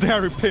 Today I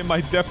repay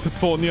my debt to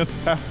Ponian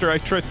after I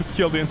tried to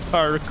kill the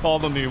entire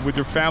colony with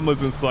your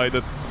families inside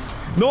it.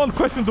 No one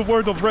questioned the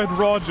word of Red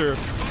Roger.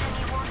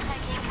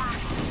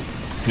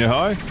 Yeah,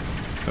 hi.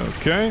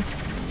 Okay.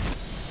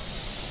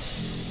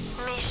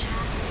 Mission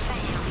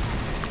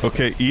failed.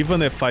 Okay,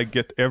 even if I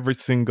get every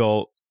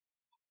single...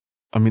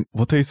 I mean,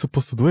 what are you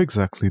supposed to do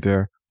exactly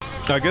there?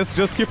 I guess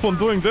just keep on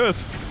doing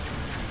this.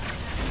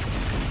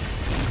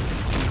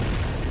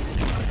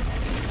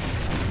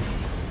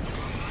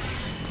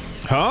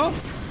 Huh?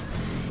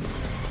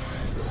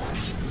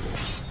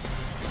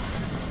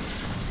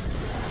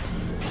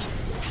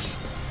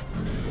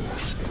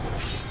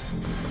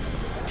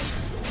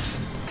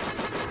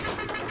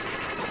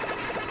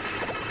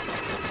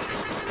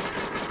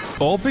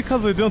 All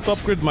because I didn't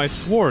upgrade my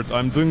sword.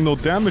 I'm doing no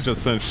damage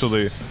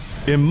essentially.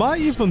 Am I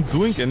even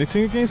doing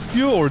anything against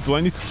you, or do I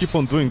need to keep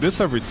on doing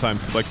this every time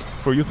to, like,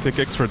 for you to take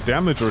extra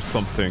damage or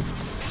something?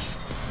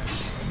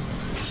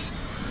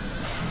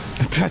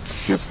 That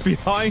ship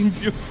behind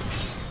you.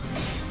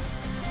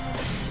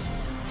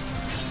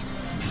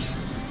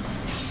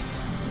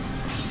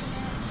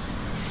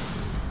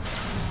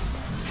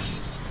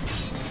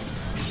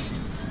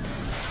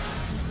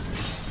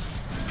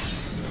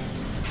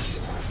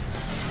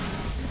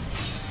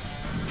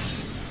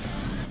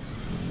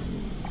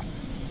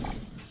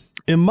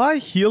 Am I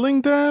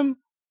healing them?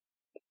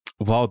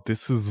 Wow,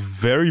 this is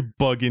very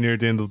buggy near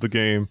the end of the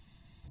game.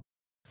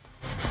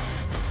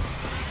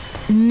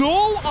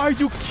 No, are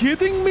you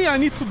kidding me? I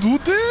need to do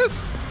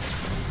this?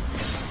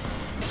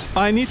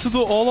 I need to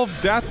do all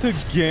of that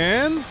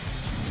again?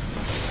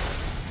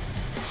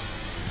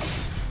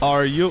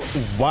 Are you?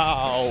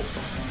 Wow.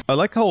 I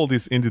like how all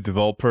these indie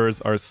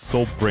developers are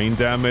so brain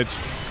damaged.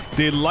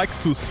 They like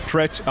to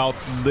stretch out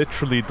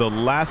literally the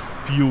last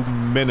few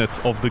minutes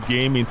of the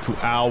game into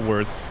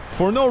hours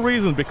for no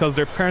reason, because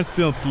their parents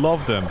didn't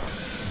love them.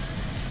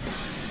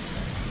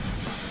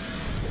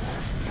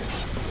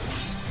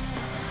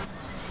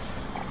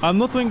 I'm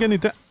not doing any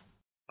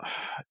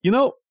you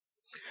know...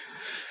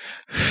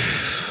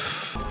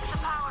 The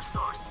power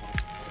source.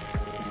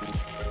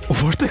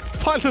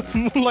 Vortex pilot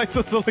moonlights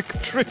as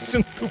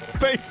electrician to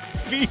pay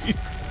fees.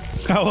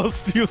 How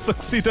else do you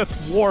succeed at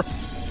war?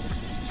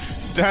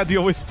 Daddy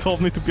always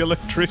told me to be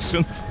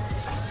electricians.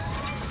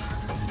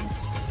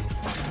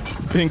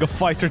 Being a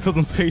fighter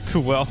doesn't pay too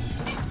well.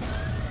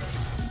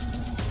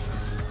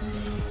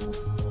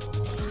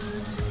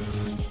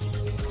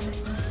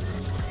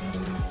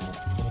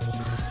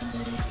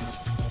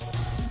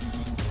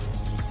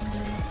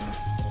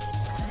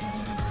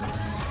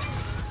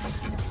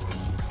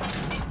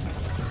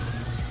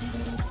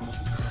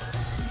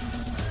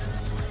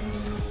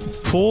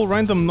 Pull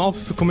random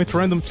knobs to commit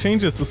random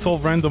changes to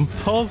solve random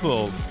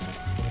puzzles.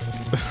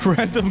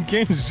 Random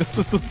games, just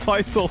as the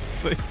title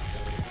says.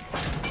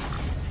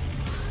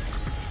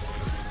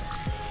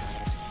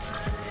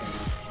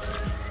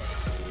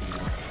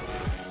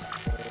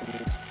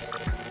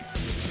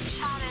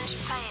 Challenge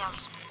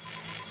failed.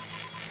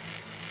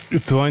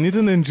 Do I need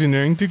an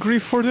engineering degree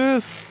for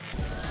this?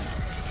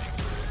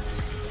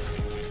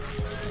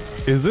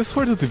 Is this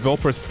where the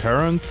developers'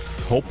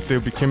 parents hope they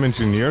became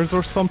engineers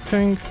or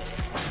something?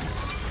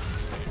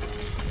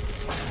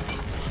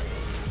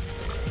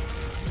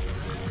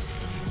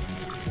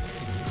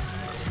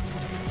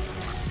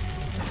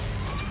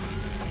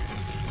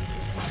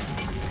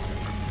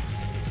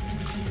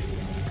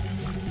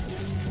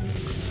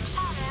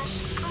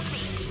 Challenge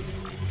complete.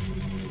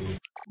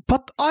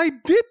 But I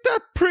did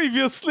that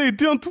previously, it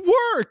didn't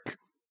work!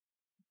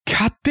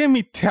 Goddamn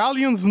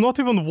Italians, not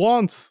even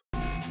once!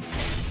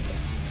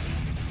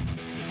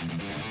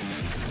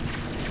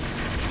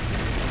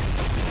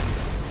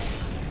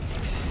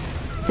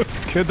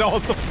 Okay, that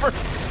was the first.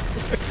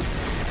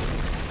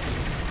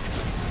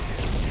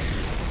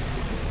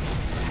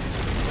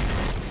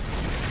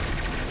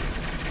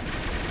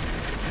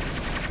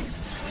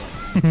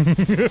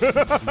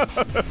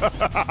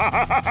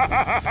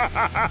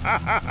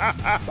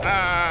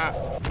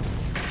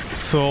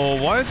 So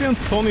why didn't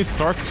Tony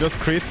Stark just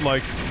create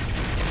like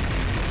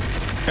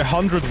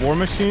 100 war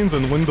machines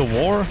and win the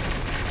war?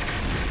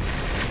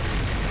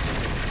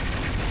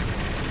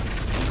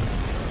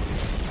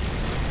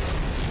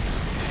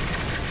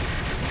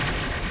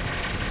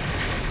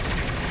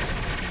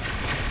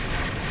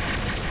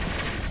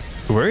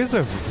 Where is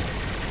it?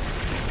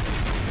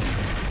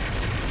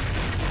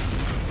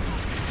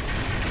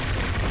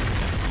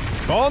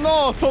 Oh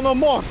no, sono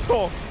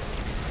morto!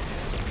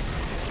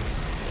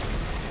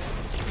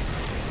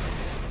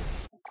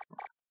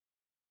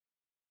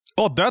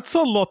 Oh, that's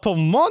a lot of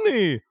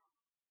money!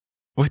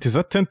 Wait, is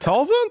that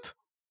 10,000?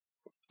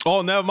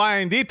 Oh, never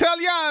mind.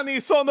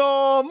 Italiani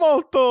sono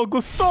molto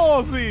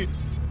gustosi!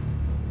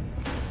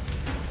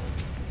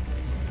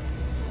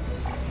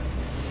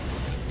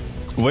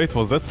 Wait,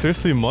 was that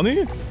seriously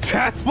money?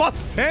 That was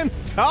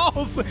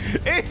 10,000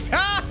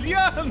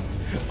 Italians!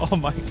 Oh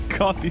my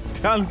god,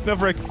 Italians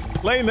never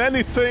explain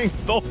anything,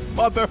 those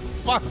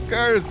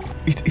motherfuckers!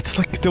 It's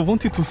like they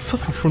wanted to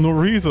suffer for no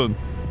reason.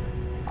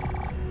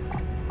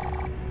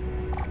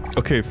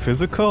 Okay,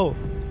 physical?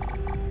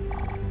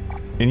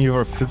 And you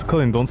are physical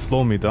and don't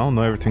slow me down?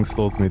 No, everything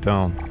slows me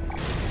down.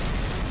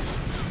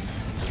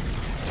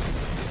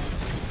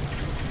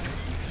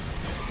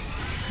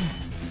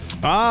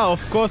 Ah,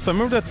 of course, I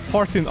remember that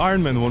part in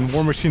Iron Man when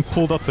War Machine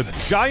pulled out the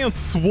giant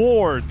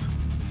sword!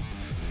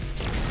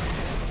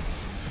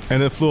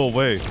 And it flew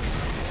away.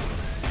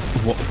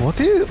 What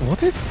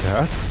is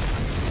that?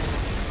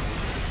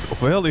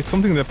 Well, it's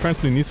something that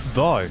apparently needs to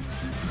die.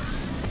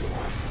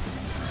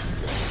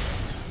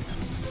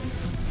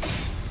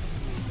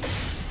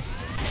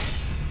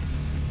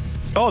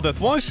 Oh, that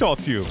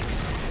one-shot you!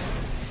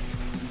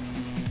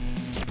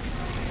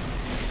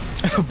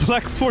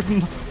 Black Sword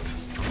Knight!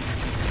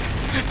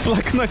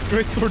 Black Knight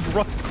Greatsword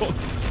Rot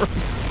confirmed.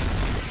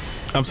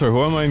 I'm sorry,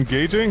 who am I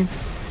engaging?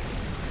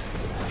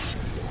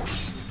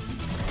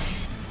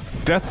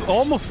 That's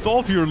almost all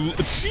of your...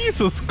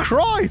 Jesus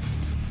Christ!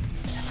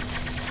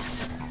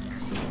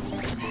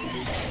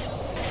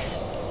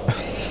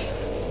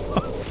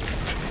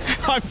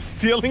 I'm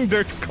stealing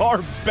their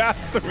car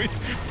batteries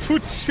to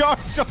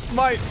charge up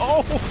my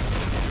own!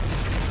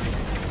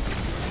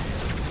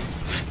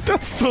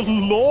 That's the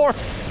lore!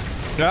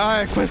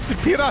 Ah, questi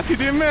pirati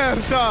di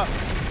merda!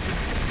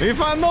 Mi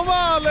fanno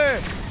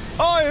male!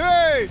 Oi,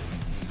 hey!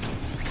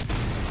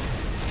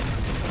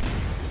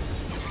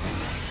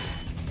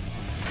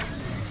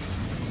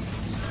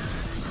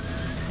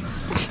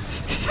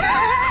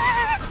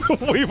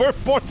 We were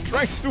both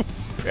trying to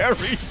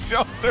parry each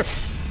other.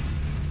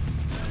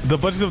 The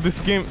budget of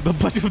this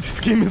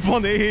game is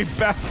one AA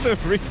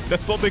battery.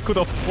 That's all they could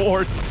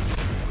afford.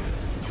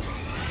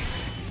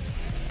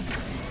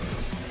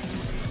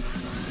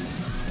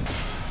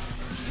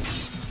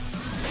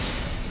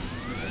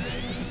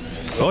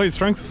 Oh, he's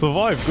trying to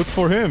survive. Good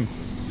for him.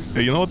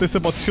 Hey, you know what they say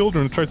about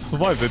children who try to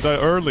survive? They die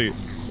early.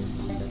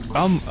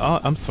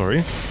 I'm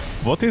sorry.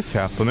 What is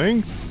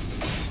happening?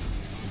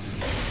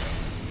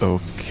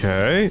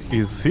 Okay,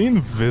 is he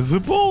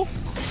invisible?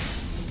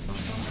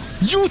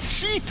 You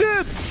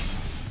cheated!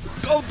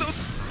 Oh,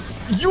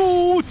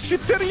 you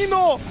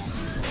cheaterino!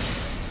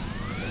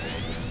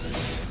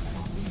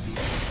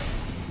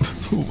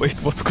 Wait,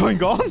 what's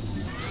going on?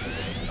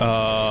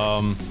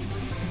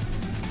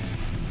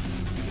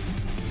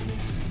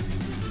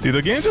 Did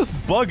the game just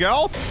bug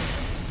out?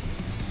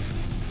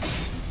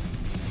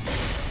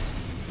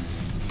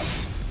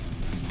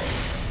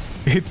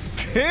 It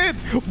did!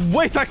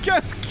 Wait, I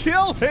can't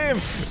kill him!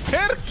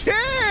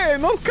 Perché?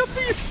 Non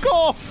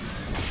capisco!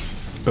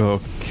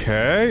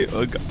 Okay,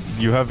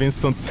 you have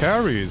instant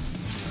parries.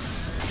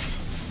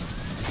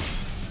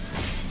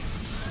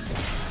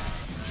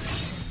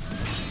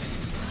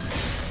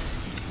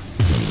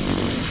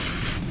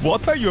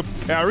 What are you, a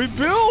parry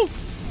build?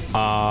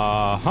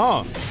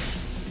 Uh-huh.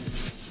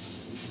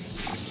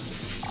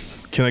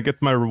 Can I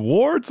get my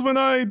rewards when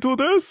I do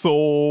this,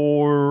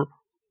 or...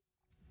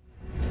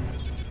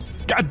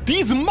 God,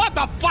 these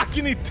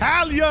motherfucking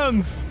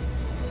Italians!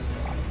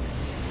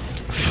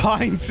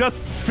 Fine,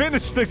 just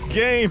finish the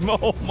game.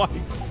 Oh my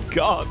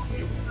god,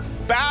 you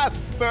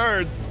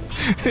bastards.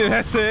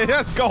 That's it.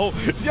 Let's go.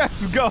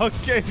 Let's go.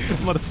 Okay.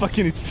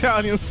 Motherfucking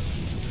Italians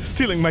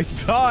stealing my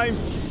time.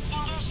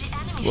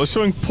 We're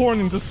showing porn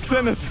in the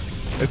Senate.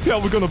 I see how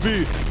we're gonna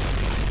be.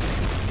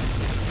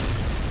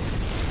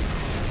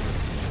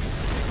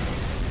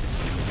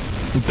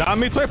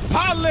 Dammi i tuoi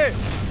palle!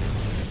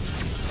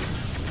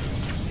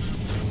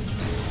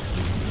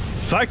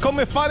 Sai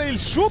come fare il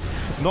shoot?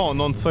 No,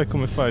 non sai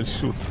come fare il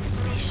shoot.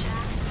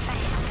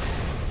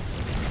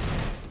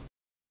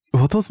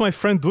 What was my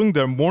friend doing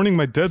there? Mourning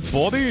my dead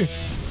body?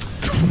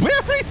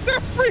 Where is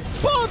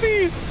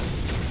everybody?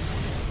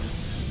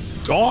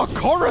 Oh,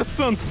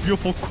 Coruscant!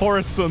 Beautiful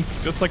Coruscant.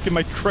 Just like in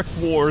my Trek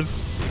Wars.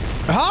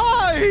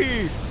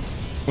 Hi!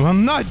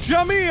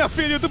 Mannaggia mia,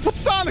 figlio di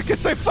puttana, che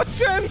stai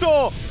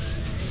facendo?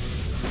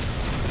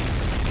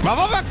 Ma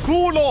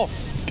vaffanculo!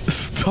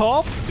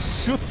 Stop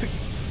shooting.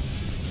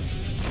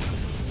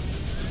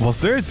 Was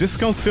there a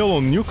discount sale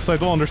on nukes? I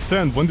don't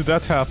understand. When did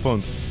that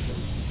happen?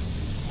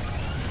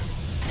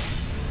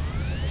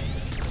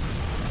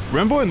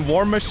 Rambo in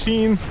War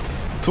Machine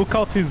took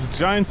out his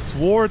giant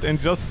sword and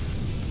just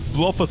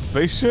blew up a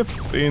spaceship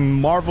in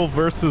Marvel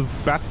vs.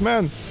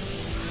 Batman.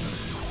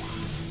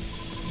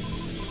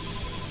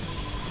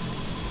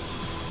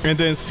 And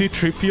then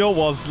C-3PO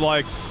was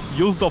like,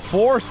 use the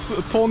Force,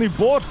 Tony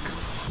Borg.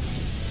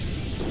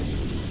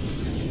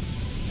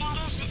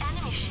 Engage the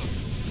enemy ship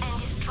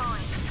and destroy.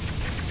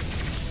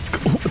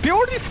 They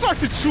already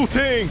started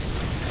shooting!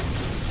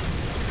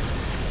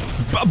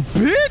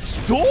 Bitch,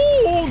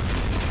 don't!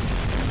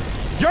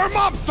 Your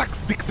mom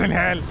sucks dicks in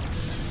hell!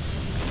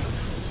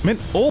 Man,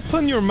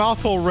 open your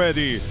mouth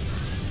already!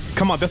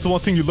 Come on, that's the one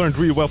thing you learned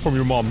really well from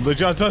your mom.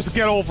 Just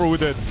get over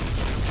with it.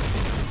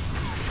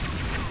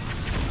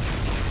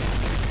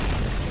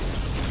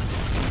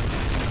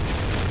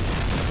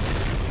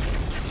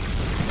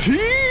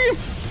 Team!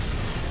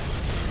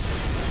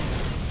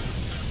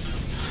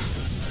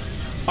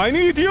 I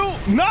need you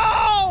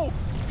now!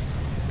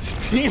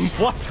 Team,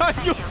 what are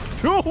you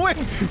doing?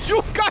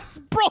 You guys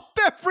brought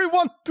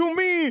everyone to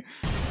me!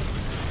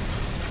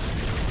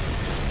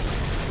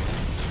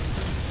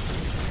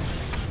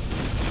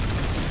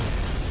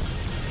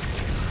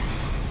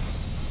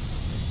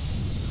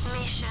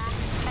 Mission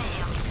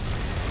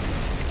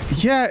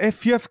failed. Yeah,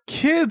 if you have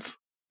kids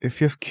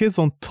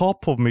on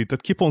top of me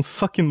that keep on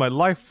sucking my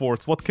life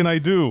force, what can I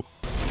do?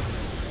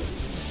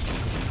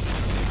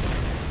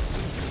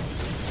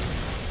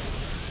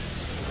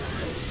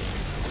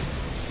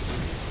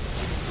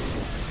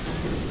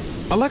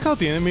 I like how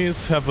the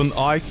enemies have an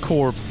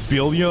I-Core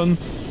billion.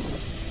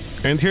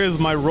 And here's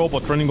my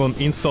robot running on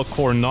Incel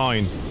Core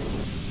 9.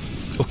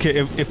 Okay,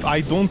 if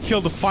I don't kill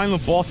the final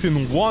boss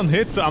in one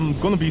hit, I'm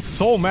gonna be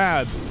so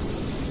mad.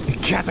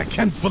 God, I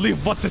can't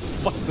believe what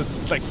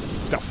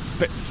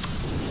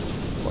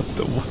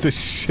the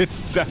shit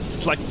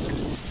that's like,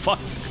 fuck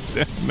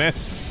that, man.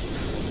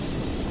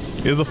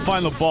 Here's the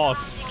final boss.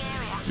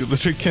 You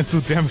literally can't do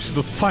damage to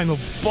the final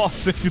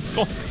boss if you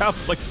don't have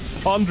like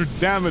 100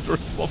 damage or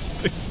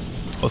something.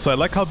 Also, I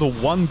like how the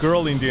one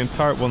girl in the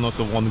entire... Well, not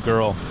the one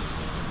girl.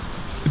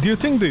 Do you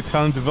think the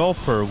Italian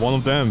developer, one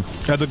of them,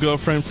 had a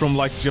girlfriend from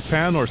like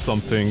Japan or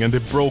something and they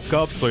broke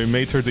up, so he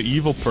made her the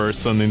evil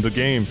person in the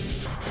game?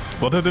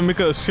 What did they make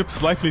a ship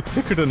slightly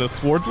thicker than a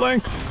sword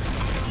length?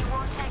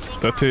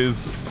 That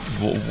is...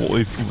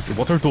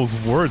 What are those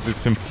words?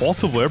 It's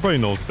impossible, everybody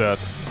knows that.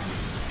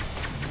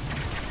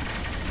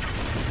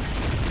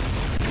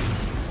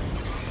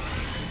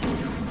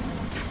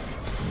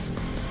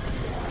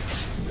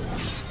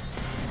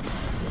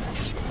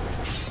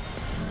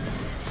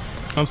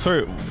 I'm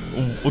sorry.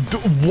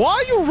 Why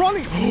are you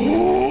running?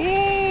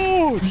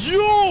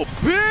 You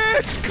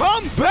bitch!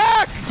 Come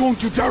back!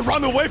 Don't you dare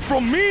run away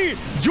from me!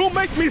 You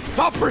make me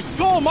suffer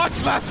so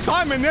much last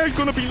time, and now you're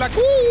gonna be like,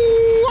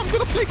 ooh, I'm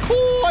gonna play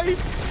coy!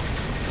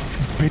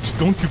 Bitch,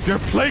 don't you dare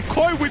play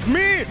coy with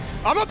me!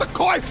 I'm not a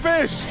coy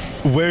fish!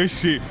 Where is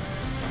she?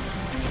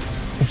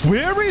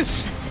 Where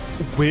is she?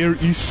 Where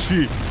is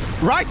she?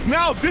 Right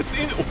now,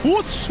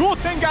 who's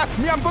shooting at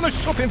me? I'm gonna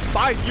shoot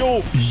inside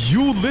you!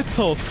 You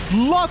little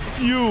slut,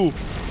 you!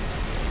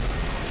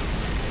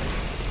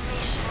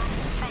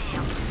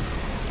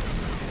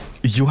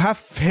 You have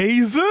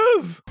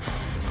phases?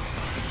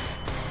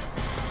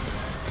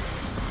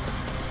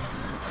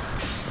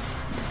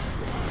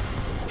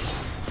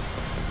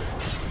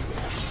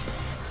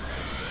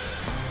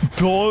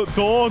 Don't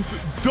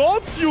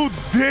you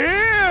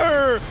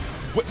dare!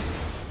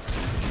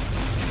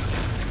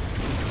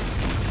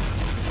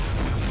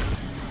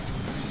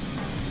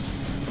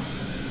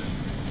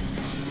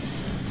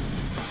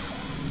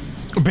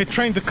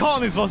 Betraying the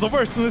colonies was the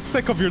worst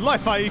mistake of your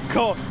life,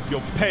 Aiko.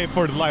 You'll pay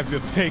for the lives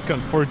you've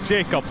taken, for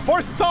Jacob,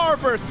 for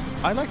Starburst.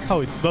 I like how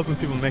it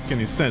doesn't even make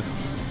any sense.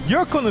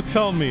 You're gonna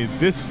tell me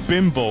this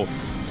bimbo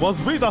was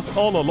with us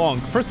all along.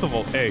 First of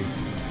all, A,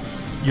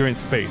 you're in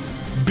space.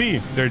 B,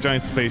 they're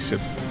giant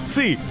spaceships.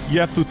 C, you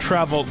have to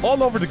travel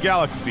all over the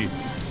galaxy.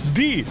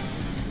 D,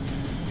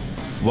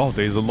 Wow,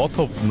 there's a lot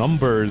of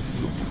numbers.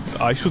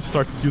 I should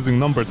start using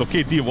numbers.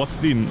 Okay, D, what's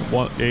D?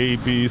 One, A,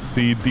 B,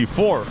 C, D.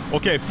 4.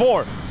 Okay,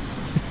 4.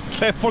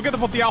 Forget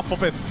about the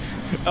alphabet.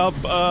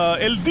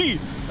 LD.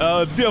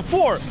 D,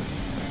 4.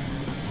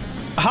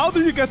 How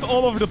did you get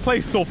all over the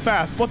place so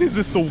fast? What is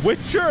this, The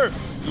Witcher?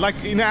 Like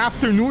in the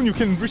afternoon you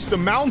can reach the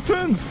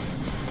mountains?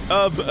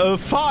 5.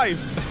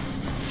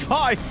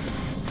 5.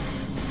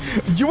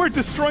 You were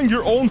destroying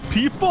your own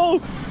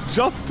people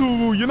just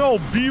to, you know,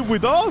 be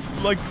with us?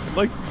 Like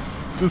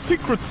the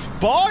secret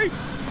spy?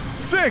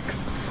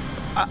 6.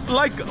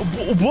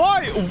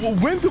 Why?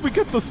 When did we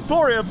get the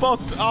story about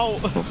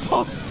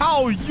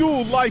how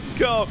you like,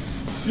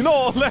 you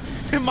know,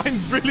 am I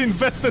really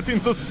invested in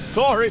the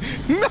story?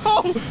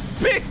 No,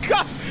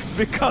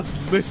 because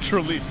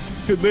literally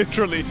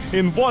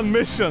in one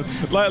mission,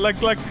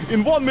 like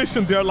in one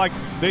mission, they're like,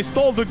 they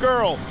stole the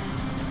girl.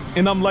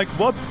 And I'm like,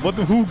 what,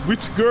 who,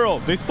 which girl?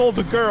 They stole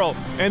the girl.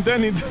 And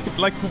then in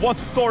like one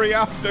story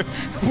after,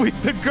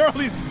 the girl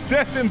is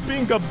dead and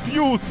being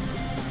abused.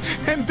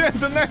 And then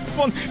the next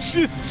one,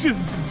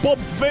 she's Bob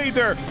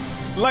Vader.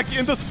 Like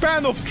in the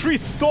span of 3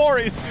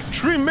 stories,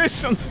 3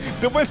 missions,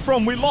 they went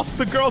from we lost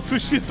the girl to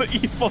she's the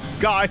evil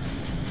guy.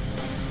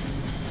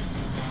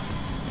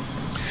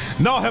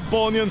 Now,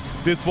 Hebonian,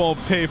 this won't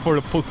pay for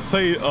the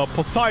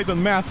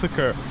Poseidon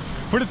massacre.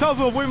 For the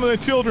thousands of women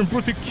and children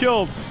brutally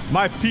killed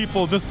my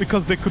people just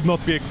because they could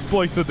not be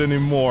exploited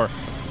anymore.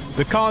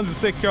 The colonists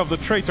take care of the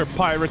traitor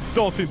pirate,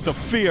 don't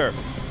interfere.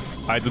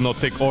 I do not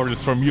take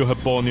orders from you,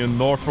 Hebonian,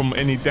 nor from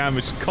any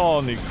damaged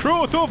colony.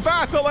 Crew to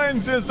battle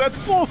engines at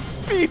full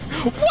speed!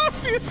 What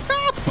is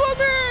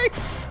happening?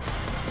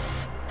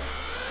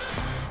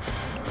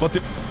 What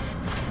the...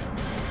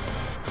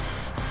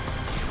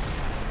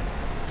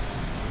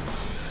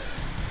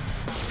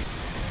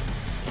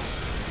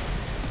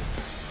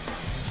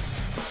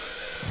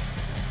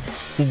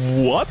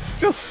 What?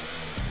 Just...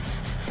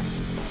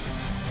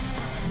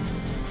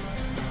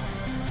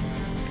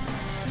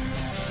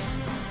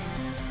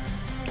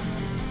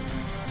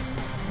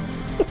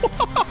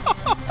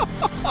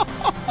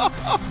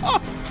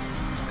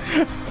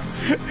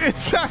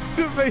 It's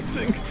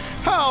activating!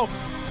 How?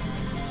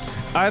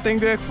 I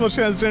think the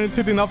explosion has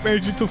generated enough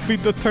energy to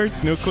feed the third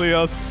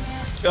nucleus.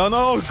 Oh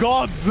no,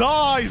 God's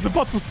eye is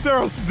about to stare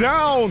us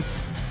down!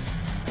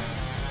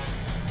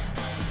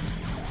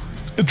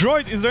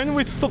 Droid, is there any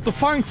way to stop the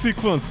firing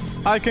sequence?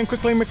 I can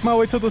quickly make my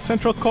way to the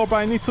central core, but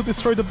I need to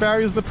destroy the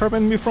barriers that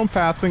prevent me from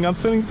passing. I'm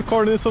sending the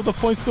coordinates of the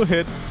points to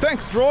hit.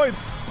 Thanks, Droid!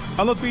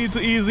 I'll not be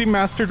easy,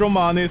 Master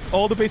Romanis.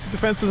 All the basic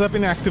defenses have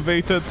been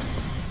activated.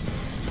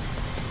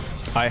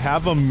 I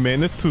have a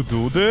minute to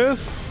do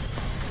this?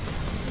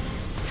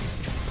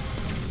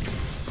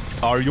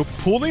 Are you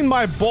pulling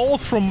my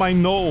balls from my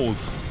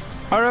nose?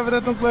 However,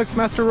 that neglects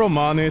Master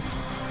Romanis.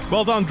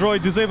 Well done,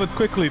 Droid. Disable it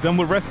quickly, then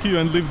we'll rescue you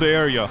and leave the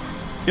area.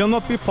 It'll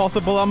not be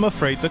possible, I'm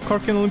afraid. The core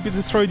can only be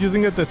destroyed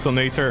using a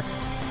detonator.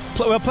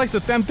 Place the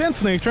damn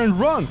detonator and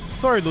run!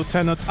 Sorry,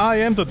 Lieutenant, I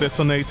am the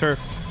detonator.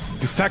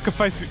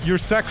 Your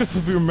sacrifice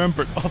will be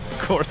remembered. Of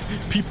course,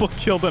 people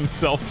kill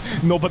themselves.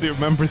 Nobody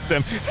remembers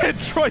them. And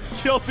Droid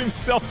kills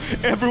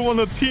himself. Everyone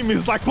on the team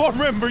is like, oh,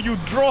 remember you,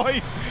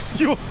 Droid!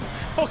 You...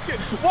 Okay,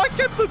 why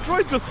can't the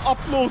Droid just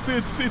upload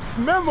its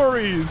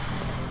memories?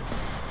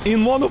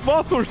 In one of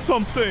us or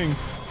something?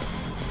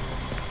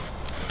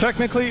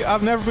 Technically,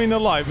 I've never been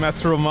alive,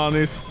 Master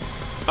Romanis.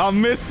 I'll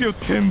miss you,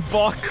 Tim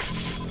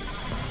Box.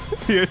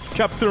 Here's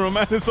Captain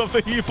Romanis of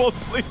the Hebos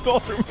fleet, all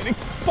remaining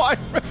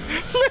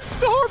pirates.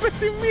 Lift orbit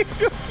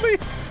immediately.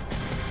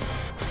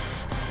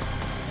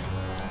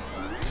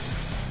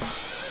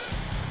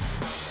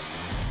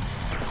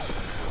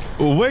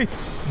 Wait,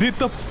 did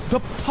the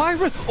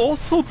pirates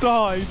also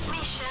die?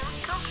 Mission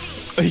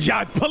complete. Yeah,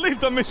 I believe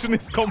the mission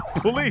is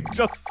complete.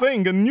 Just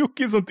saying, a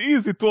nuke isn't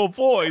easy to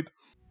avoid.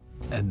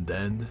 And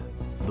then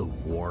the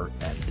war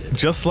ended.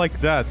 Just like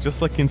that,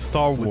 just like in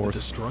Star Wars. With the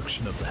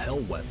destruction of the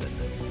Hell Weapon,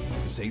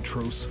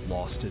 Zatros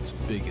lost its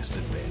biggest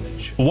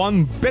advantage.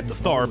 One bit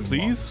star,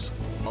 please. Months,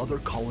 other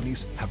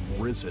colonies have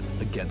risen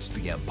against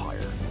the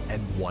Empire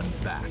and won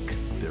back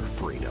their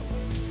freedom.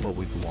 But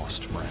we've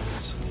lost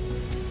friends,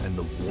 and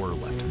the war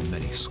left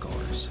many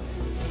scars.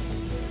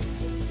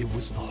 It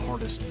was the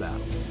hardest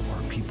battle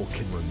our people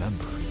can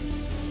remember.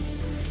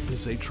 The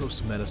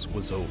Zatros menace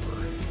was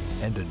over,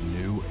 and a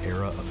new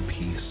era of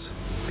peace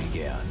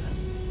began.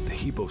 The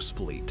Hebos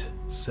fleet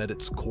set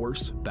its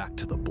course back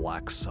to the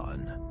Black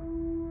Sun.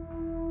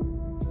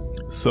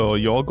 So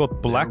you all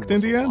got blacked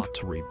in the end? There was a lot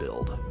to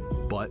rebuild,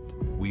 but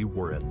we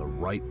were in the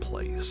right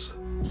place.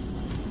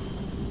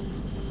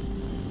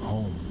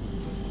 Home.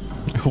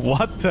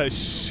 What a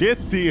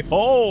shitty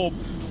home!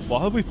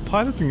 Why are we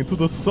piloting into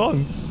the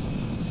sun?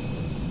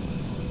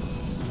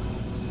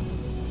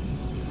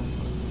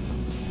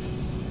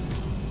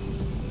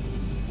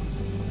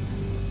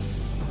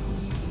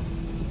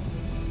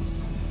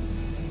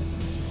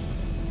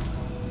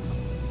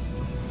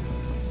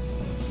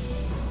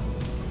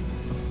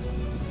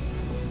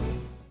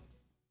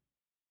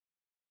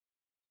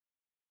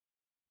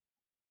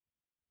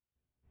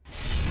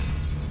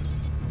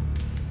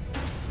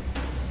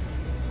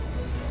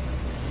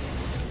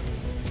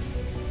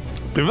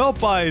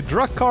 Developed by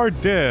Drakkar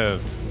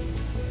Dev.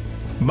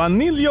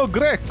 Manilio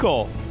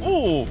Greco.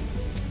 Ooh.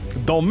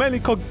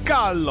 Domenico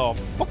Gallo.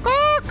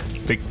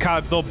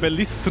 Riccardo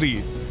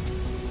Bellistri.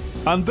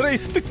 Andrei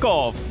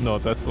Stikov. No,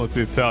 that's not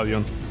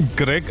Italian.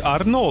 Greg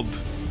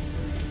Arnold.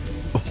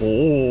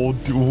 Oh,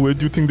 where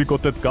do you think they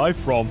got that guy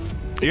from?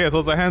 Yeah, it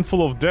was a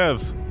handful of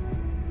devs.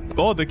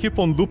 Oh, they keep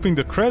on looping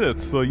the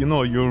credits, so you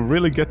know, you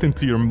really get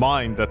into your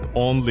mind that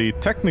only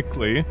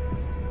technically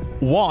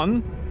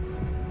 1,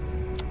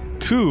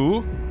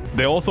 2,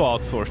 they also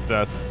outsourced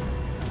that.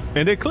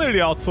 And they clearly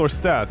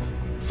outsourced that.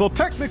 So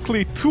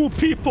technically 2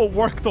 people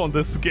worked on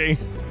this game.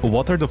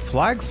 What are the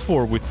flags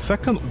for with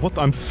second? What,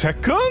 I'm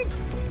second?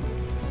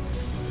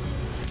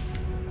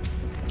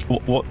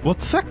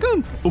 What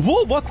second?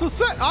 Whoa, what's a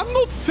I'm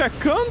not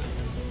second!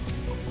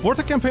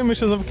 Water campaign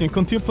missions can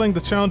continue playing the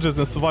challenges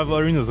and survival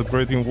arenas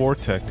upgrading war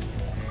tech.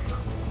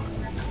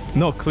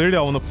 No, clearly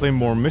I want to play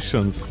more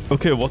missions.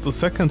 Okay, what's the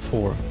second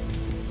for?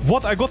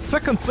 What? I got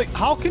second place?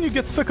 How can you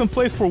get second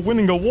place for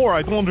winning a war?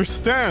 I don't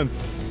understand.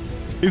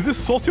 Is this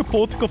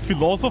socio-political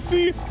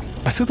philosophy?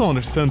 I still don't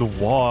understand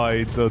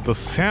why the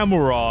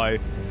samurai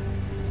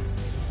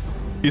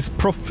is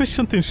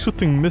proficient in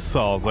shooting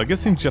missiles. I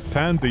guess in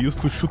Japan they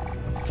used to shoot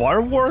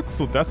fireworks,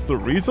 so that's the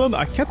reason.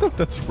 I can't tell if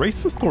that's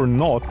racist or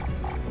not.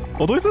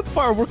 Although, isn't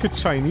firework a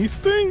Chinese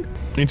thing?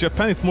 In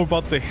Japan, it's more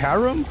about the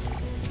harems.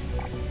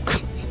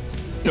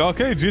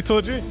 Okay,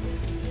 G2G.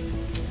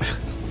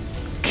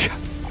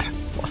 God, that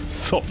was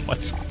so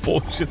much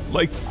bullshit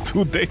like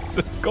 2 days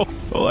ago.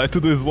 All I had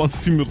to do is one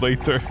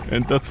simulator,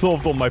 and that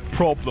solved all my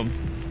problems.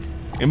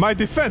 In my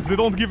defense, they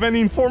don't give any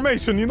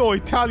information. You know,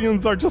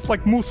 Italians are just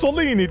like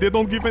Mussolini. They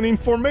don't give any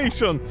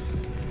information.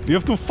 You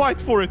have to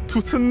fight for it,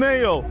 tooth and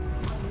nail.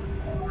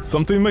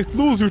 Something might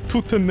lose your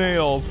tooth and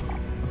nails.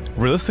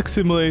 Realistic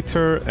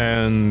simulator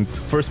and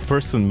first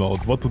person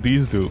mode. What do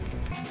these do?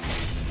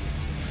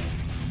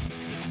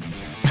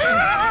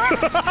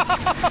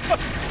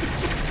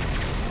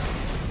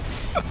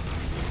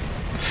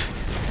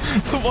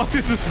 What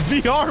is this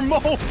VR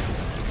mode?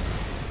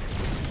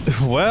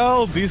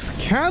 Well, these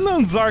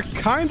cannons are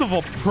kind of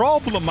a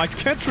problem. I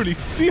can't really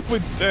see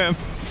with them.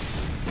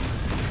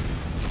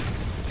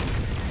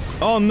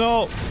 Oh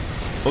no.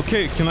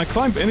 Okay, can I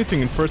climb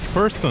anything in first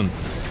person?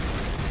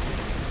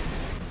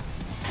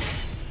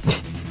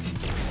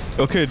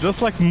 Okay,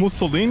 just like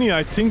Mussolini,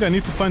 I think I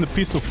need to find a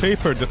piece of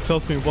paper that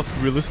tells me what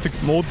realistic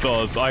mode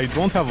does. I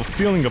don't have a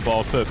feeling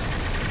about it.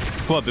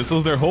 What, this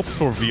is their hopes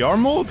for VR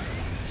mode?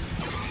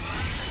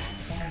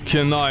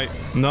 Can I?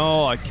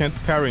 No, I can't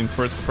parry in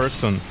first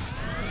person.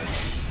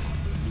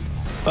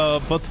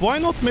 But why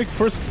not make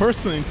first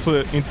person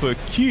into a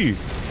key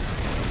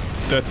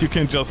that you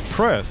can just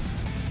press?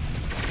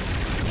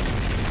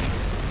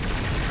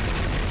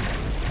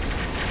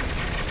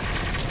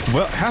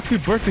 Well, happy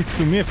birthday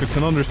to me if you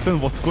can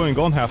understand what's going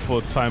on half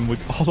of the time with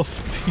all of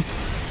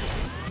these.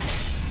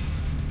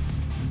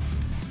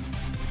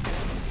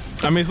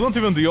 I mean, it's not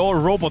even the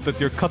old robot that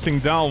you're cutting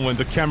down when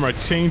the camera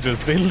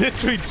changes. They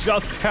literally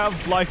just have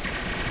like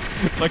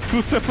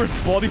 2 separate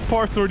body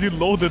parts already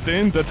loaded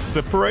in that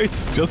separate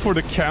just for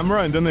the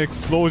camera and then the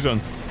explosion.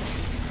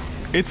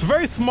 It's a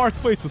very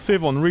smart way to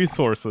save on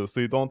resources, so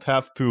you don't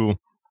have to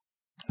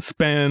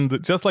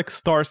spend, just like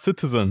Star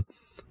Citizen,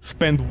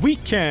 spend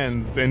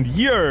weekends and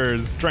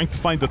years trying to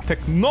find the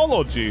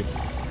technology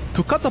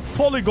to cut a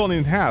polygon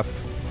in half.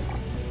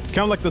 Kind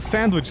of like the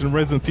sandwich in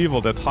Resident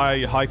Evil, that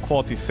high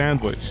quality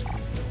sandwich.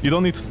 You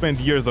don't need to spend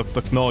years of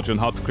technology on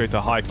how to create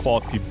a high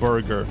quality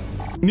burger.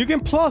 New Game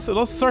Plus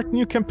allows to start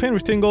new campaign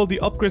retaining all the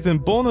upgrades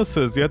and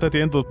bonuses you had at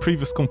the end of the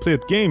previous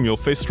completed game. You'll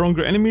face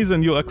stronger enemies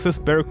and you'll access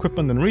better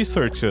equipment and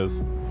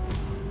researches.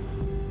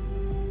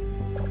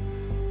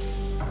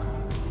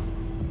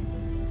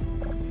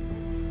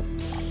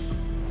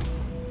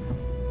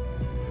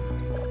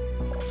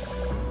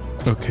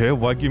 Okay,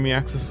 why give me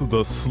access to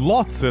the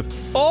slots if...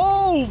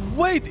 Oh,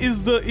 wait,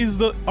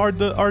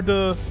 are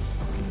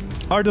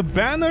the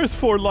banners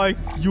for like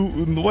you...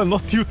 Well,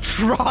 not you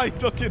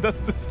tried. Okay, that's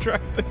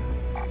distracting.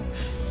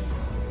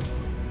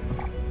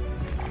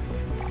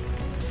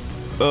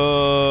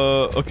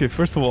 Okay,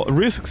 first of all,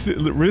 risk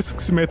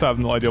simulator, I have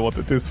no idea what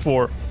it is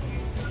for.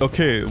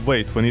 Okay,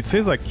 wait, when it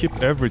says I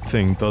keep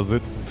everything, does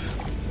it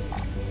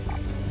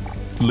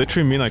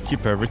literally mean I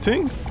keep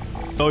everything?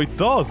 Oh, it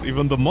does,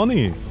 even the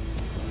money.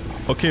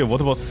 Okay, what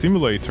about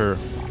simulator?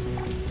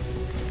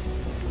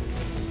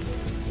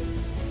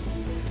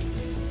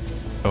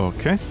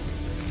 Okay.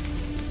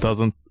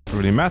 Doesn't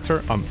really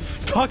matter. I'm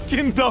stuck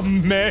in the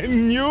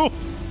menu!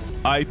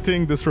 I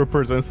think this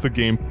represents the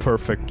game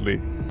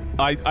perfectly.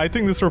 I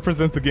think this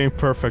represents the game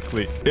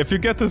perfectly. If you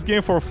get this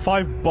game for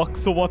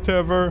 $5 or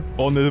whatever,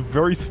 on a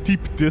very steep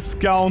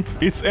discount,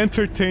 it's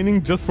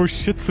entertaining just for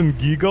shits and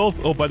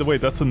giggles. Oh, by the way,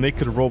 that's a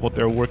naked robot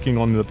they're working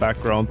on in the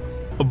background.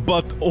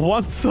 But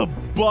once a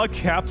bug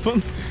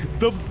happens,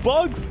 the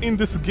bugs in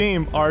this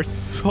game are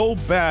so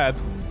bad.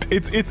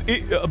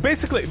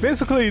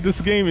 Basically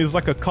this game is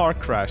like a car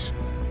crash.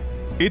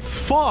 It's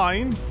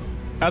fine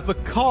as a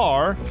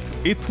car,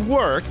 it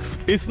works.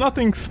 It's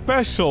nothing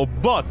special,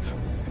 but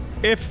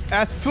if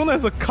as soon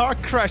as a car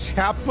crash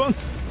happens,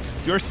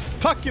 you're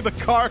stuck in a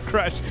car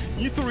crash,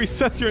 you need to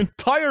reset your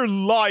entire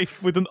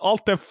life with an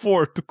Alt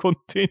F4 to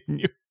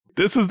continue.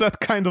 This is that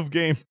kind of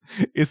game.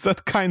 It's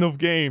that kind of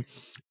game.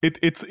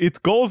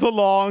 It goes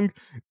along,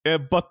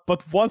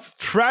 but once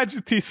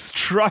tragedy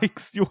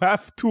strikes, you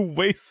have to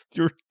waste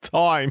your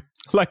time.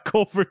 Like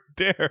over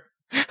there.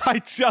 I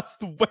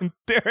just went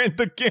there and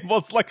the game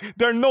was like,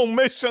 there are no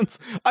missions.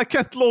 I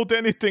can't load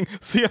anything.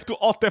 So you have to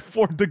Alt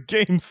F4 the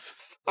games.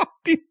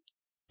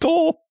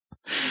 Oh!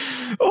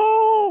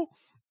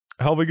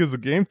 How big is the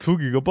game? 2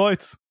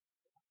 gigabytes?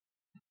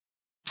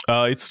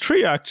 It's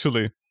 3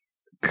 actually.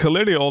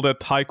 Clearly all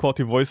that high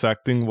quality voice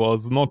acting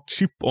was not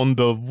cheap on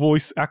the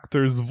voice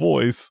actor's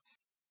voice.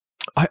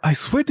 I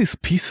swear these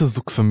pieces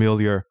look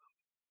familiar.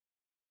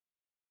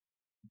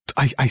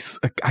 I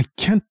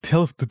can't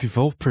tell if the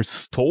developer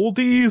stole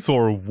these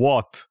or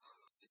what.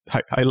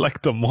 I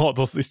like the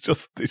models. It's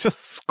just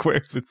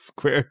squares with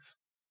squares.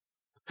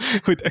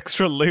 With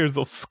extra layers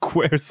of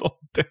squares on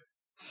them.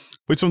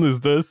 Which one is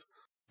this?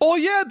 Oh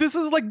yeah, this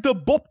is like the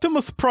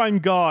Optimus Prime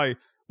guy.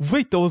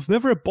 Wait, there was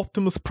never a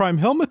Optimus Prime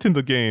helmet in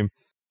the game.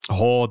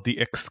 Oh, the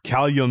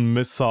Excalion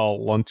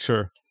missile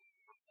launcher.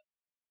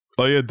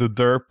 Oh yeah, the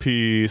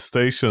derpy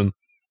station.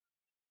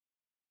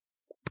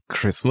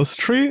 Christmas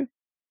tree?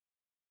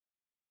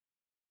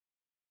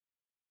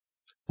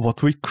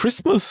 What we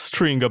Christmas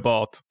treeing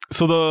about?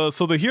 So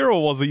the hero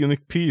was a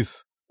unique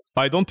piece.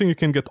 I don't think you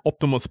can get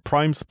Optimus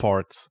Prime's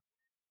parts.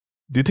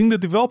 Do you think the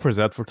developers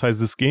advertise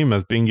this game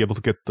as being able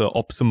to get the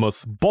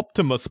Optimus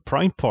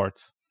Prime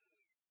parts?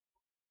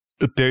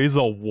 There is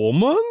a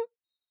woman?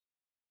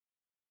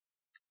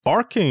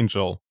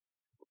 Archangel.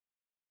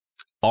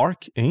 Oh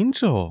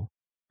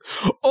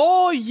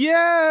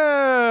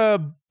yeah!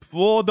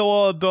 Well,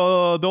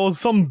 there was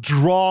some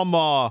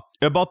drama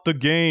about the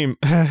game.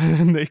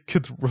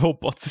 Naked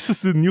robots. This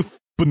is the new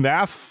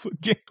FNAF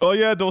game. Oh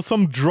yeah, there was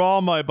some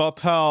drama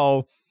about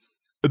how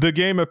the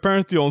game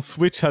apparently on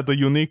Switch had a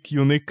unique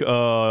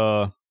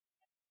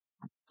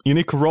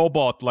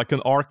robot, like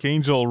an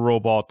Archangel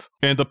robot,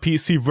 and the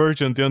PC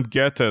version didn't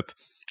get it.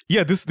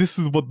 Yeah, this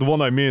is what the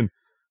one I mean.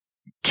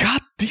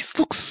 God, this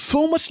looks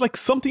so much like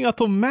something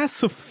out of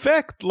Mass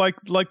Effect, like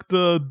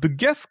the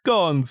gas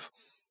guns,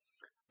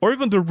 or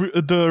even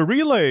the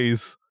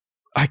relays.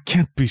 I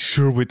can't be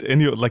sure with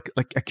any like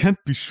I can't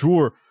be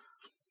sure.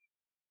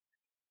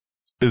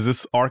 Is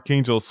this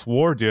Archangel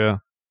sword? Yeah.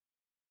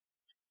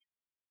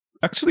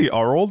 Actually,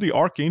 are all the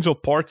Archangel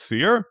parts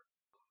here?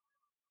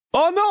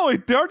 Oh no,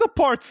 they're the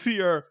parts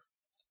here.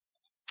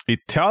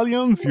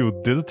 Italians,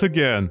 you did it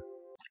again.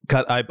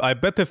 God, I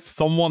bet if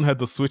someone had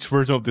the Switch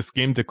version of this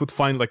game, they could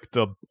find like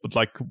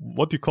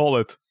what do you call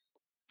it?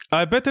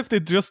 I bet if they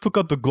just took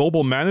out the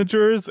global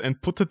managers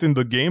and put it in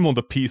the game on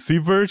the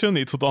PC version,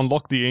 it would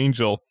unlock the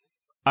Angel.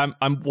 I'm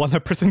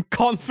 100%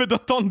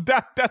 confident on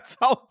that. That's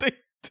how they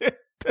did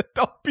it.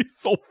 That would be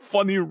so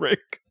funny,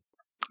 Rick.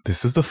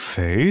 This is the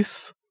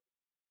face?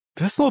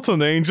 That's not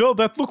an angel.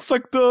 That looks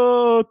like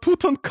the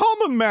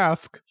Tutankhamun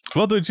mask.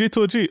 What do G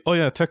to a G? Oh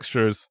yeah,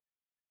 textures.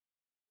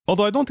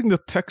 Although I don't think the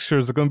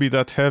textures are going to be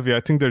that heavy. I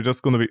think they're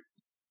just going to be...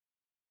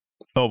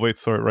 Oh wait,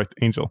 sorry, right,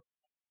 angel.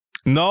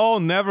 No,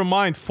 never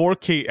mind.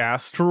 4K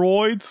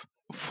asteroids,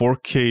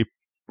 4K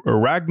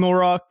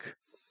Ragnarok,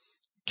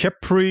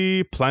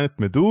 Kepri, Planet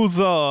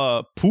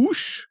Medusa,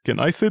 Push. Can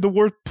I say the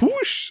word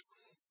push?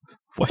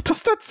 Why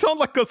does that sound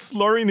like a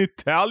slur in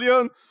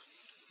Italian?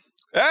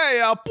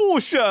 Hey,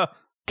 Push,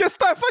 che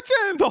stai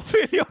facendo,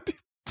 figlio di...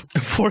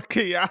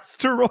 4K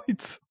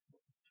asteroids.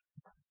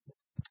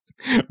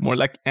 More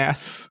like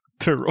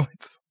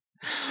asteroids.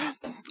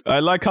 I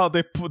like how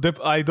they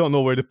I don't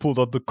know where they pulled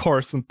out the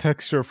Carson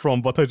texture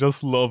from, but I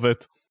just love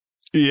it.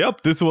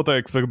 Yep, this is what I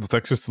expect the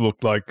textures to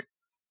look like.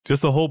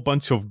 Just a whole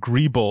bunch of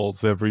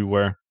greeballs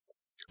everywhere.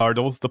 Are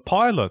those the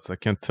pilots? I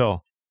can't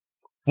tell.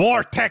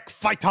 Wartech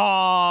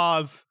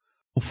fighters!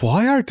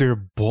 Why are there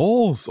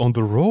balls on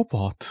the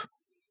robot?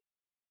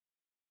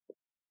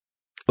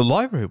 The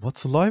library?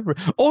 What's the library?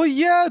 Oh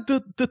yeah,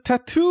 the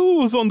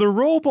tattoos on the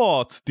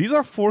robot. These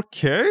are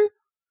 4K?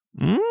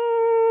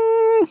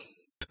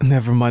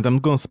 Never mind, I'm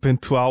gonna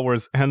spend 2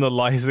 hours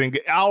analyzing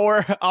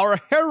our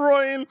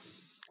heroine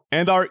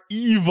and our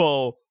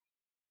evil.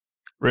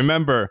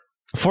 Remember,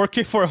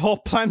 4K for a whole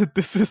planet,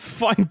 this is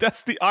fine.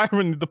 That's the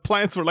irony. The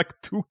planets were like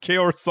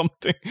 2K or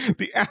something.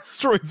 The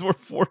asteroids were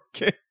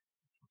 4K.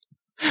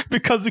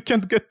 Because you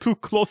can't get too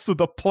close to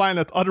the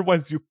planet,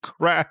 otherwise you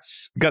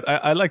crash. God,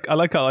 I like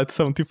how at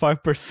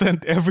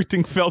 75%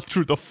 everything fell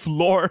through the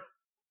floor.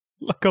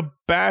 Like a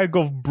bag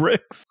of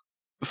bricks.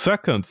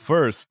 Second,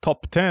 first,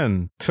 top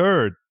 10,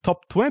 third,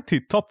 top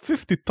 20, top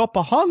 50, top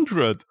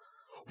 100.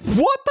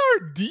 What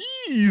are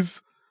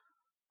these?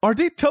 Are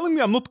they telling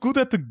me I'm not good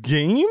at the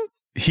game?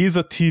 He's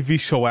a TV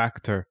show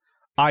actor.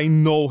 I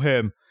know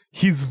him.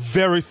 He's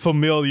very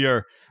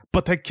familiar.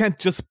 But I can't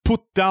just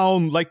put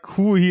down like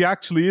who he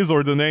actually is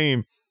or the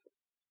name.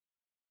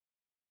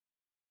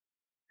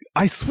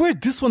 I swear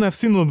this one I've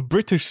seen on a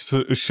British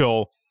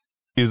show.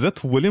 Is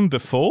that William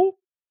Dafoe?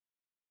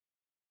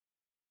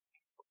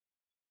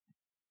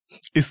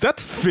 Is that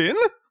Finn?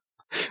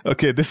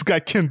 Okay, this guy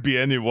can't be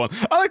anyone.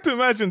 I like to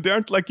imagine they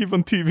aren't like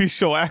even TV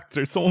show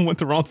actors. Someone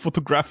went around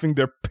photographing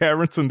their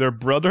parents and their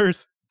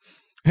brothers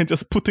and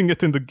just putting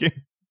it in the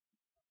game.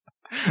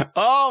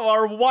 Oh,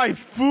 our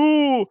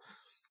waifu!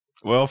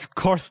 Well, of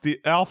course, the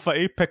alpha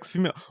apex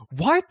female.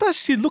 Why does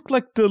she look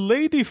like the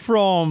lady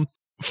from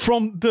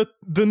the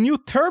new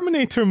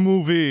Terminator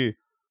movie?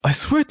 I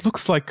swear it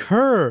looks like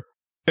her.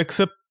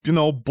 Except, you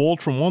know,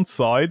 bald from one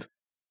side.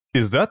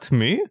 Is that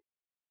me?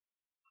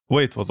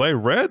 Wait, was I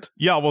red?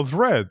 Yeah, I was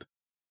red.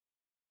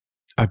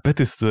 I bet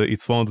it's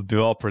one of the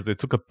developers. They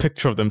took a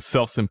picture of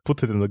themselves and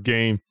put it in the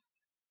game.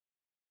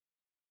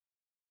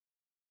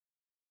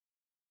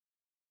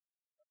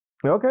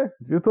 Okay,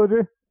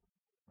 Jutoji.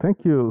 Thank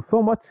you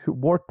so much,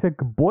 Vortec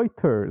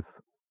Boiters.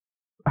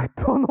 I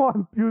don't know,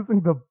 I'm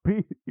using the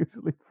B.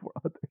 Usually it's for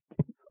other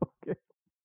games.